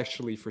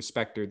 especially for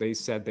Spectre. They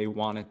said they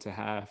wanted to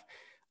have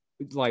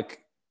like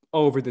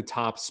over the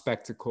top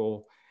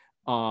spectacle.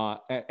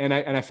 And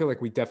I feel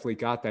like we definitely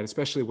got that,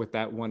 especially with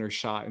that oneer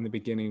shot in the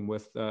beginning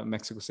with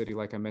Mexico City,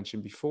 like I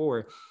mentioned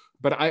before.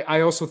 But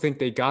I also think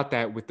they got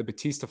that with the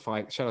Batista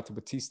fight. Shout out to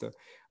Batista,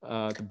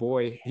 the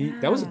boy.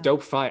 That was a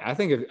dope fight. I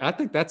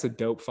think that's a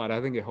dope fight.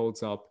 I think it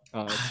holds up.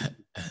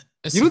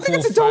 You don't think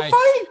it's a dope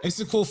fight? It's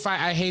a cool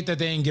fight. I hate that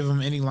they didn't give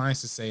him any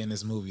lines to say in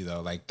this movie,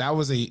 though. Like that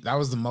was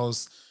the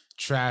most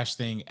trash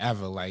thing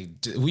ever. Like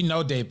we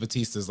know Dave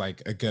Bautista's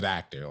like a good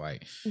actor.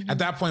 Like Mm-hmm. at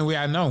that point, we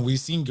had known. We've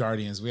seen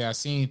Guardians. We haven't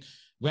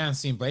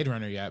seen Blade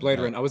Runner yet. Blade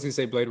Runner. I was gonna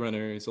say Blade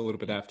Runner is a little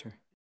bit after.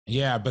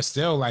 Yeah, but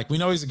still, like we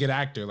know he's a good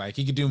actor. Like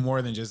he could do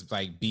more than just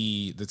like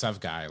be the tough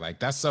guy. Like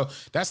that's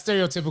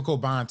stereotypical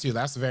Bond too.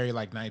 That's very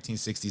like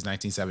 1960s,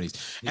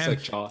 1970s. He's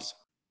like Jaws.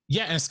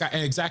 Yeah,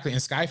 and exactly.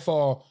 And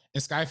Skyfall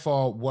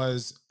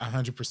was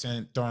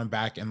 100% throwing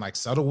back in like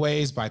subtle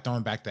ways by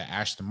throwing back the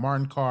Aston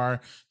Martin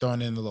car,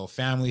 throwing in the little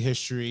family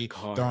history,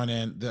 throwing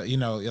in the,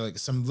 like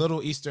some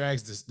little Easter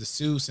eggs, the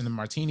Seuss and the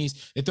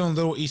martinis. They're throwing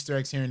little Easter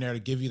eggs here and there to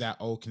give you that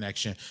old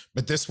connection.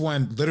 But this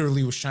one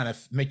literally was trying to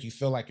make you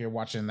feel like you're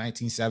watching a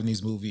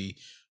 1970s movie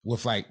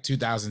with like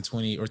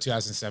 2020 or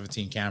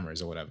 2017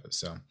 cameras or whatever.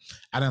 So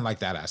I didn't like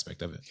that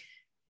aspect of it.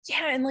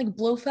 Yeah, and like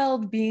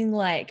Blofeld being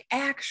like,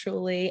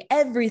 actually,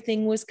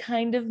 everything was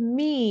kind of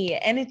me.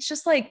 And it's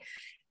just like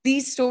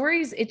these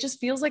stories, it just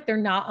feels like they're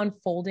not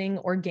unfolding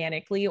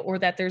organically or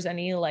that there's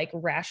any like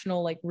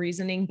rational like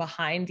reasoning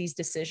behind these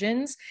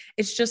decisions.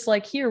 It's just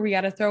like, here, we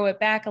got to throw it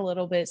back a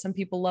little bit. Some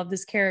people love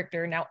this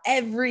character. Now,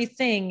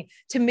 everything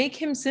to make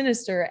him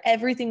sinister,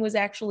 everything was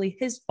actually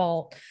his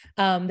fault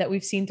that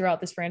we've seen throughout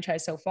this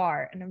franchise so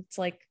far. And it's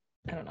like,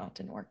 I don't know, it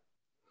didn't work.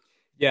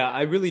 Yeah,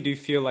 I really do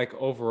feel like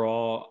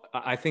overall,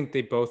 I think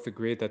they both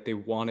agreed that they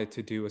wanted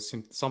to do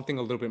something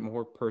a little bit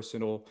more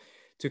personal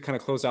to kind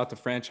of close out the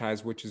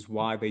franchise, which is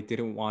why they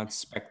didn't want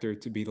Spectre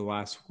to be the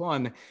last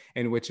one,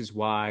 and which is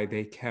why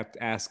they kept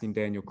asking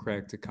Daniel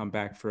Craig to come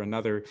back for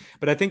another.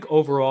 But I think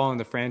overall in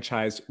the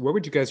franchise, where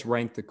would you guys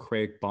rank the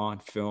Craig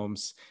Bond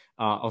films?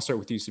 I'll start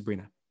with you,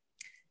 Sabrina.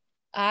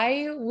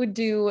 I would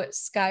do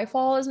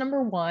Skyfall as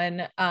number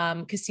one.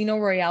 Casino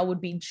Royale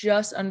would be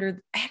just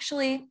under,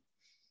 actually.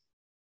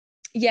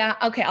 Yeah,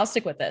 okay, I'll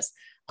stick with this.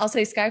 I'll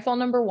say Skyfall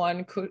number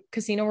one,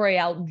 Casino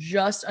Royale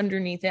just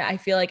underneath it. I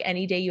feel like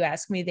any day you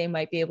ask me, they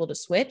might be able to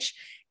switch.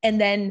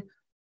 And then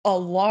a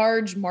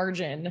large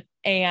margin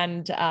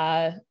and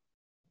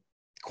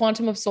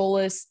Quantum of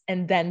Solace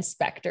and then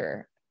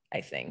Spectre,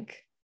 I think.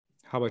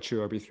 How about you,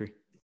 RB3?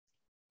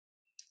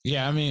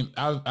 Yeah, I mean,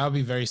 I'll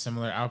be very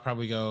similar. I'll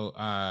probably go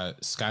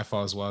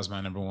Skyfall as well as my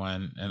number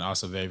one, and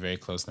also very, very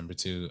close number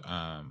two,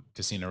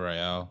 Casino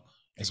Royale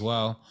as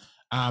well.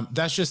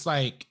 That's just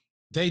like,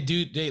 they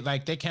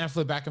can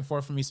flip back and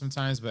forth for me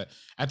sometimes, but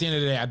at the end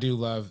of the day, I do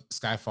love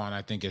Skyfall, and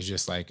I think it's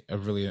just like a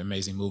really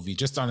amazing movie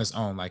just on its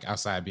own, like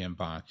outside being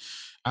Bond.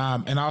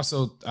 And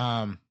also,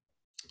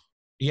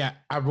 yeah,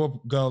 I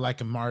will go like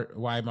a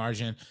wide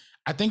margin.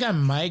 I think I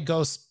might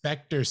go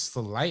Spectre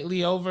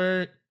slightly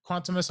over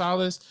Quantum of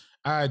Solace,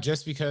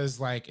 just because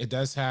like it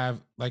does have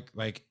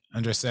like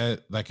Andres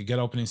said, like a good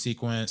opening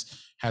sequence,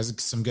 has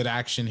some good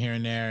action here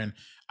and there,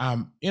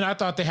 and I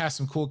thought they had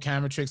some cool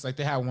camera tricks. Like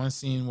they had one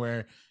scene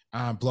where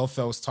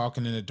Blofeld was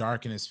talking in the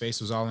dark and his face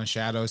was all in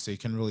shadow, so you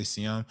couldn't really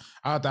see him.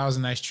 I thought that was a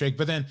nice trick.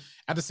 But then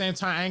at the same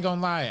time, I ain't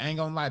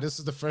gonna lie. This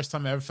is the first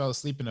time I ever fell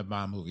asleep in a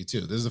Bond movie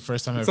too. This is the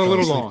first time I ever fell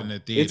asleep in the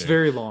theater. It's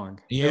very long.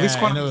 Yeah, at least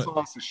Quantum of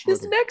Solace is shorter.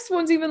 This next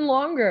one's even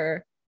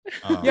longer.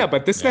 Yeah,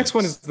 but this next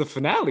one is the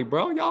finale,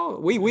 bro. Y'all,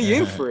 we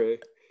in for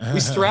it. We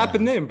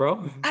strapping in,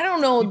 bro. I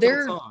don't know.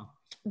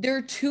 There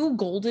are two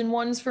golden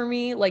ones for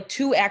me, like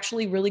two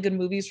actually really good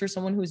movies for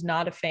someone who's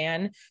not a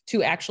fan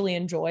to actually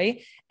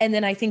enjoy. And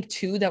then I think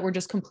two that were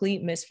just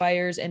complete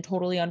misfires and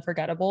totally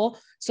unforgettable.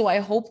 So I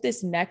hope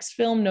this next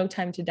film, No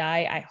Time to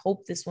Die, I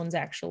hope this one's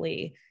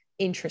actually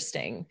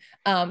interesting.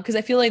 Because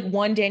I feel like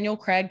one, Daniel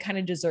Craig kind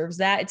of deserves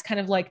that. It's kind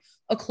of like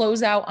a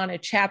closeout on a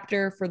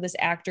chapter for this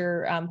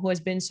actor who has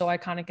been so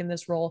iconic in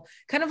this role,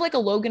 kind of like a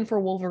Logan for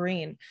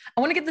Wolverine.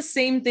 I want to get the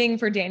same thing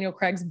for Daniel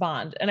Craig's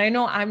Bond. And I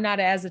know I'm not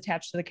as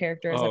attached to the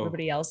character as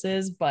everybody else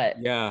is, but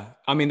yeah,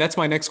 I mean, that's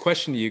my next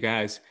question to you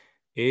guys.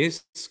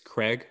 Is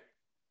Craig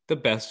the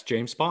best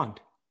James Bond?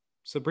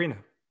 Sabrina.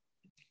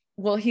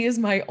 Well, he is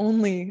my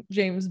only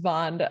James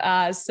Bond.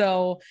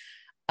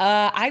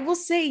 I will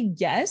say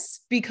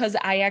yes, because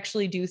I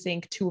actually do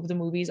think two of the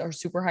movies are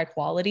super high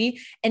quality.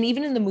 And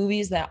even in the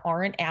movies that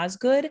aren't as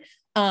good,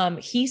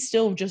 he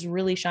still just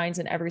really shines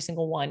in every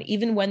single one,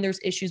 even when there's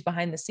issues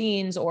behind the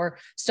scenes or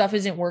stuff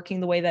isn't working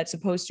the way that's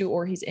supposed to,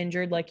 or he's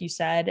injured, like you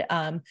said,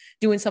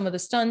 doing some of the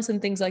stunts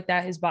and things like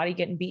that, his body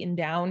getting beaten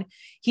down.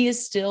 He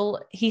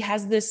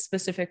has this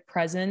specific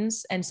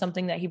presence and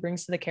something that he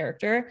brings to the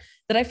character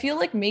that I feel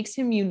like makes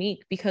him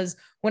unique. Because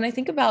when I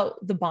think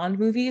about the Bond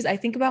movies, I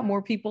think about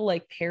more people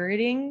like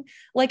parroting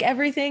like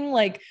everything,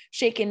 like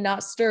shaken,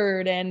 not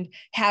stirred, and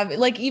have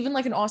like even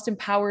like an Austin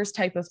Powers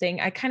type of thing.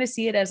 I kind of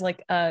see it as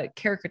like a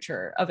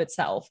caricature of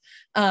itself.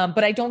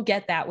 But I don't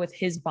get that with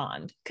his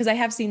Bond, because I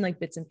have seen like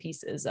bits and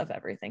pieces of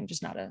everything,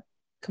 just not a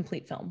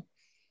complete film.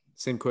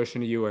 Same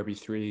question to you,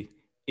 RB3.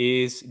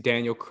 Is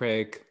Daniel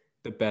Craig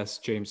the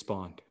best James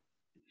Bond?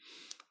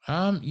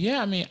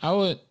 Yeah, I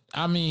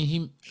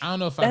don't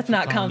know if that's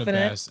not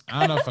confident.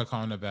 I don't know if I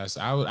call him the best.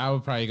 I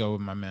would probably go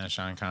with my man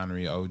Sean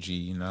Connery, OG.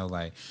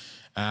 Like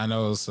I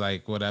know it's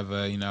like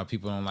whatever.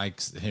 People don't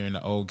like hearing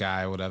the old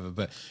guy or whatever.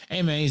 But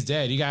hey, man, he's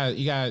dead. You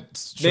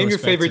got. Name your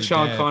favorite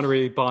Sean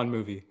Connery Bond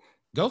movie.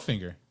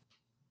 Goldfinger.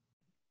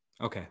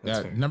 Okay, that's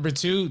fair. Number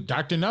 2,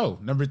 Dr. No.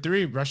 Number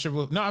 3,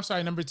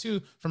 Number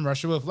 2, From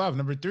Russia with Love.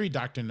 Number 3,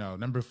 Dr. No.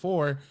 Number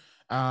 4,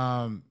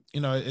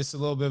 it's a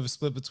little bit of a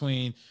split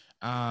between.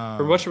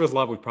 From Russia with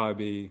Love would probably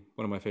be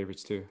one of my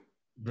favorites too.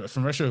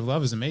 From Russia with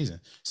Love is amazing.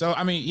 So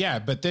I mean, yeah,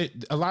 but there's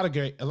a lot of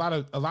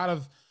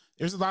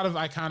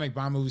iconic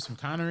Bond movies from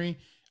Connery.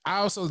 I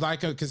also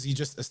like it because he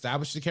just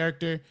established the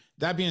character.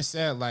 That being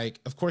said, like,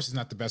 of course, it's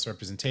not the best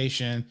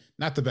representation,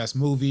 not the best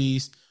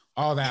movies,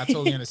 all that. I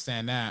totally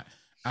understand that.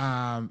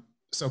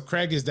 So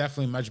Craig is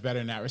definitely much better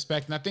in that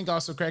respect, and I think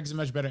also Craig's a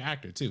much better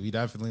actor too. He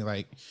definitely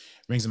like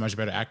brings a much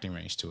better acting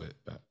range to it.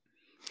 But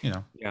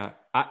yeah,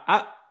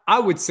 I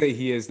would say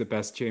he is the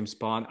best James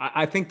Bond.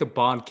 I think the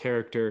Bond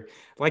character,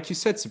 like you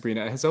said,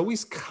 Sabrina, has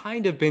always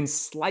kind of been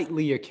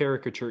slightly a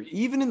caricature,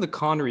 even in the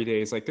Connery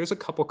days. Like there's a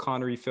couple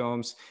Connery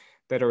films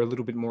that are a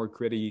little bit more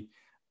gritty.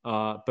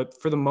 But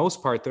for the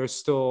most part, there's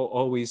still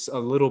always a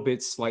little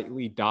bit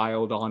slightly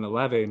dialed on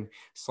 11,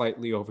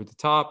 slightly over the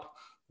top.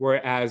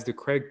 Whereas the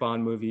Craig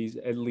Bond movies,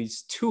 at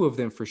least 2 of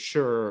them for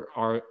sure,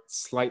 are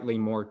slightly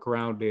more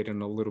grounded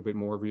and a little bit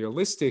more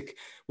realistic,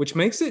 which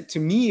makes it, to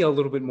me, a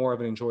little bit more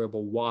of an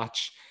enjoyable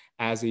watch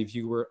as a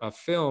viewer of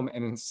film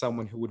and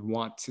someone who would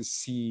want to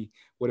see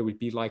what it would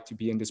be like to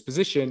be in this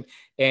position.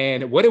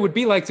 And what it would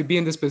be like to be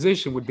in this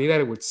position would be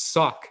that it would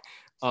suck.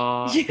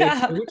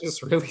 It would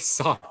just really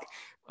suck,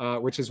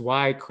 which is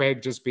why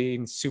Craig just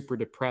being super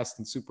depressed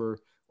and super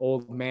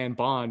old man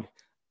Bond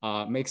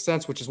makes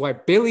sense, which is why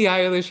Billie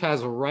Eilish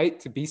has a right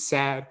to be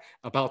sad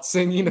about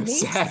singing a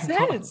sad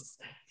song.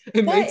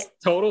 It makes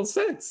total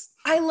sense.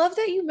 I love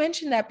that you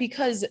mentioned that,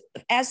 because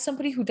as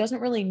somebody who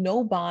doesn't really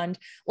know Bond,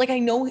 like I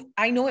know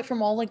it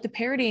from all like the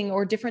parodying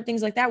or different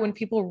things like that when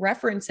people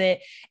reference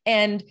it.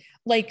 And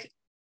like,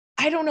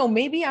 I don't know,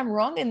 maybe I'm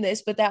wrong in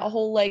this, but that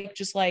whole like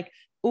just like,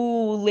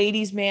 ooh,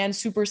 ladies man,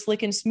 super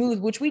slick and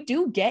smooth, which we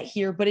do get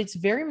here, but it's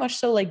very much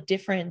so like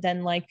different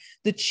than like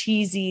the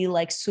cheesy,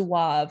 like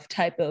suave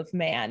type of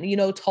man,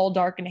 tall,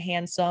 dark and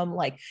handsome,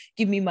 like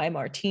give me my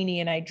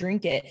martini and I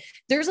drink it.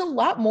 There's a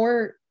lot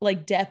more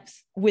like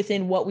depth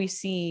within what we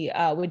see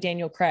with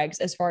Daniel Craig's,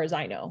 as far as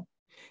I know.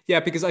 Yeah,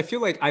 because I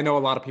feel like I know a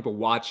lot of people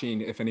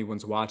watching, if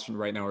anyone's watching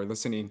right now or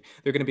listening,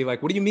 they're going to be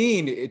like, what do you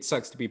mean it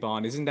sucks to be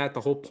Bond? Isn't that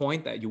the whole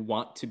point, that you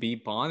want to be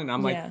Bond? And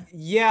I'm like,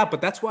 yeah, but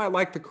that's why I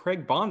like the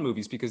Craig Bond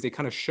movies, because they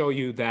kind of show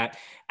you that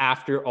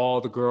after all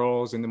the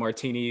girls and the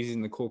martinis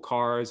and the cool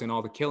cars and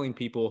all the killing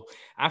people,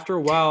 after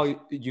a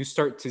while, you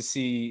start to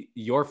see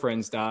your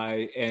friends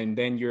die, and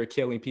then you're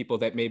killing people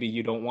that maybe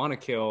you don't want to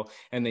kill,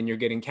 and then you're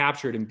getting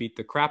captured and beat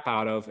the crap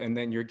out of, and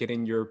then you're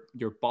getting your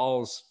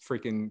balls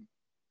freaking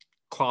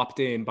clopped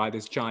in by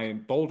this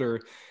giant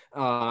boulder,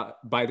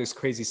 by this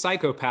crazy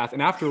psychopath.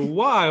 And after a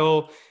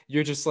while,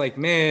 you're just like,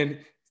 man,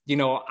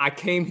 I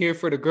came here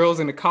for the girls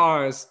and the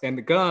cars and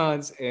the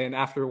guns. And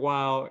after a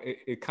while,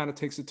 it kind of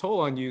takes a toll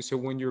on you. So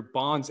when you're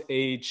Bond's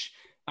age,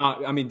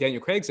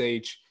 Daniel Craig's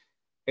age,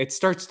 it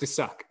starts to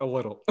suck a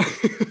little.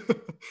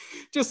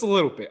 Just a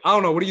little bit. I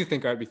don't know. What do you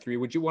think, RB3?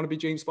 Would you want to be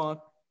James Bond?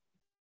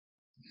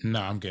 No,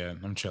 I'm good.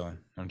 I'm chilling.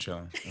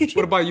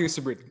 What about you,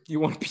 Sabrina? You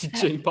want to be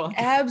James Bond?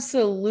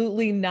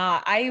 Absolutely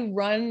not. I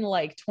run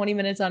like 20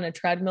 minutes on a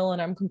treadmill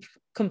and I'm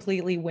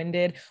completely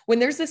winded. When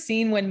there's a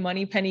scene when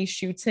Moneypenny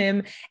shoots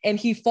him and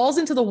he falls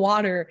into the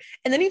water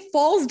and then he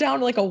falls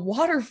down like a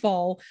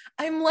waterfall,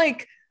 I'm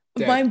like,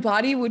 dead. My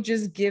body would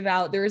just give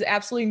out. There is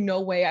absolutely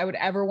no way I would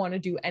ever want to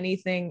do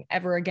anything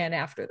ever again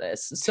after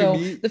this. So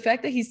the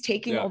fact that he's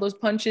taking all those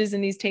punches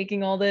and he's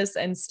taking all this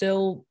and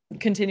still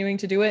continuing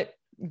to do it,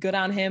 good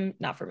on him.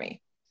 Not for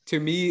me. To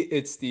me,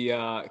 it's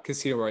the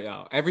Casino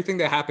Royale. Everything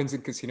that happens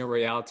in Casino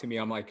Royale, to me,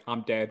 I'm like,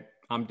 I'm dead.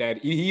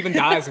 He even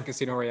dies in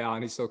Casino Royale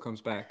and he still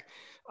comes back.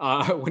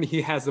 When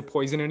he has the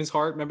poison in his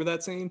heart, remember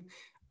that scene?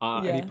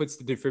 And he puts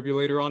the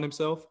defibrillator on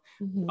himself.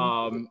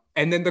 Mm-hmm.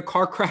 And then the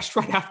car crashed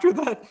right after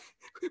that,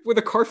 where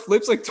the car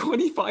flips like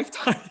 25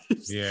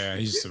 times. Yeah,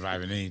 he's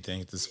surviving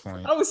anything at this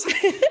point. I was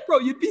like, bro,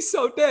 you'd be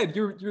so dead.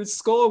 Your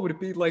skull would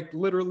be like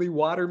literally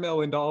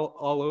watermeloned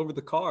all over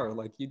the car.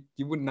 Like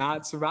you would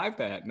not survive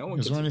that. No one. He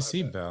was wearing a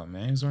seatbelt,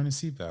 man. He was wearing a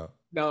seatbelt.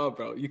 No,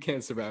 bro, you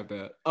can't survive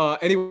that.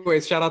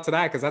 Anyways, shout out to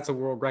that, because that's a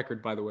world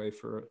record, by the way,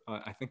 for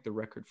I think the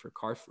record for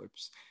car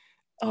flips.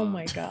 Oh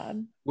my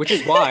God. Which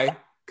is why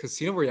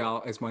Casino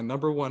Royale is my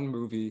number one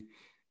movie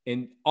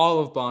in all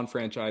of Bond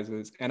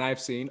franchises, and I've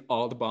seen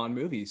all the Bond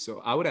movies.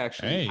 So I would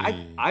actually,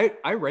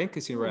 I rank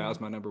Casino Royale as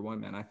my number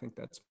one, man. I think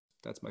that's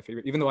my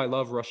favorite, even though I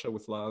love Russia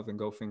with Love and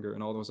Goldfinger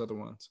and all those other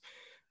ones.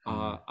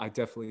 I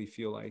definitely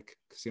feel like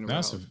Casino Royale.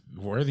 That's a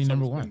worthy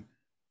number one.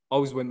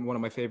 Always been one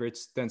of my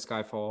favorites. Then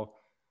Skyfall,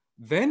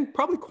 then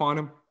probably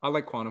Quantum. I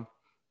like Quantum,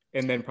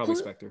 and then probably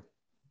Spectre.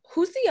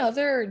 Who's the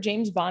other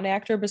James Bond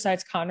actor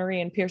besides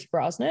Connery and Pierce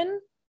Brosnan?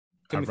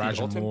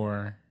 Roger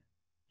Moore.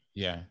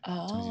 Yeah,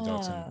 Timothy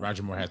Dalton.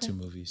 Roger Moore had 2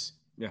 movies.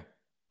 Yeah,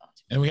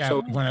 and we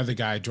have one other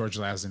guy, George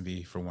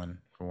Lazenby, for one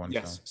film.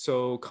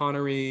 So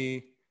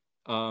Connery,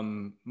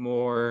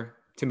 Moore,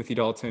 Timothy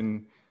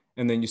Dalton,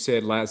 and then you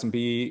said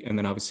Lazenby, and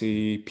then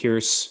obviously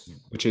Pierce,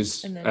 which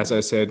is, as I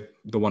said,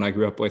 the one I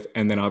grew up with,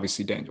 and then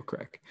obviously Daniel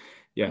Craig.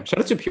 Yeah, shout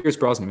out to Pierce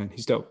Brosnan, man.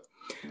 He's dope.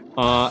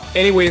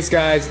 Anyways,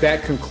 guys,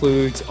 that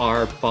concludes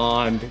our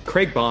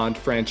Craig Bond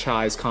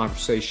franchise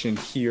conversation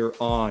here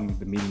on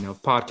the Meaning Of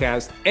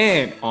podcast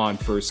and on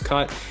First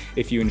Cut.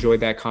 If you enjoyed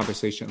that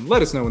conversation,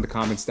 let us know in the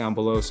comments down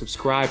below.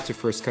 Subscribe to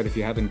First Cut if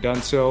you haven't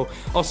done so.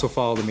 Also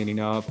follow the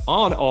Meaning Of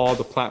on all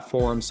the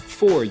platforms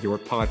for your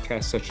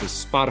podcast, such as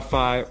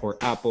Spotify or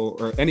Apple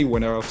or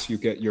anywhere else you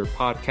get your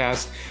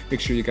podcast.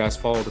 Make sure you guys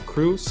follow the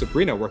crew.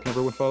 Sabrina, where can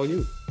everyone follow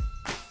you?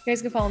 You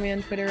guys can follow me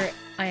on Twitter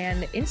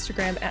and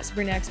Instagram at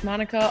Sabrina X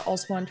Monica,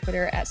 also on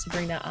Twitter at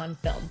Sabrina on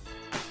Film.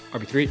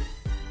 RB3.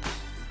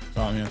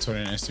 Follow me on Twitter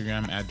and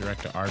Instagram at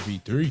Director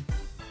RB3.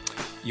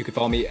 You can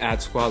follow me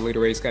at Squad Leader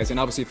Race, guys. And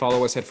obviously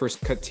follow us at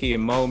First Cut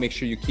TMO. Make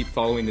sure you keep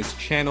following this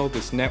channel,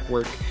 this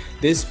network,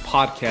 this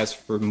podcast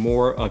for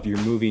more of your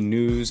movie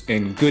news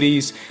and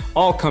goodies,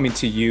 all coming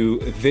to you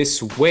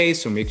this way.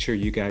 So make sure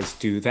you guys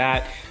do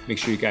that. Make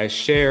sure you guys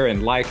share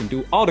and like and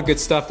do all the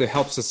good stuff that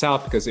helps us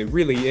out, because it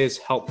really is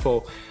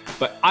helpful.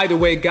 But either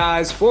way,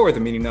 guys, for the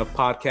Meaning Of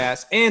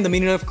podcast and the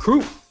Meaning Of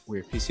crew,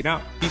 we're peacing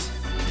out. Peace.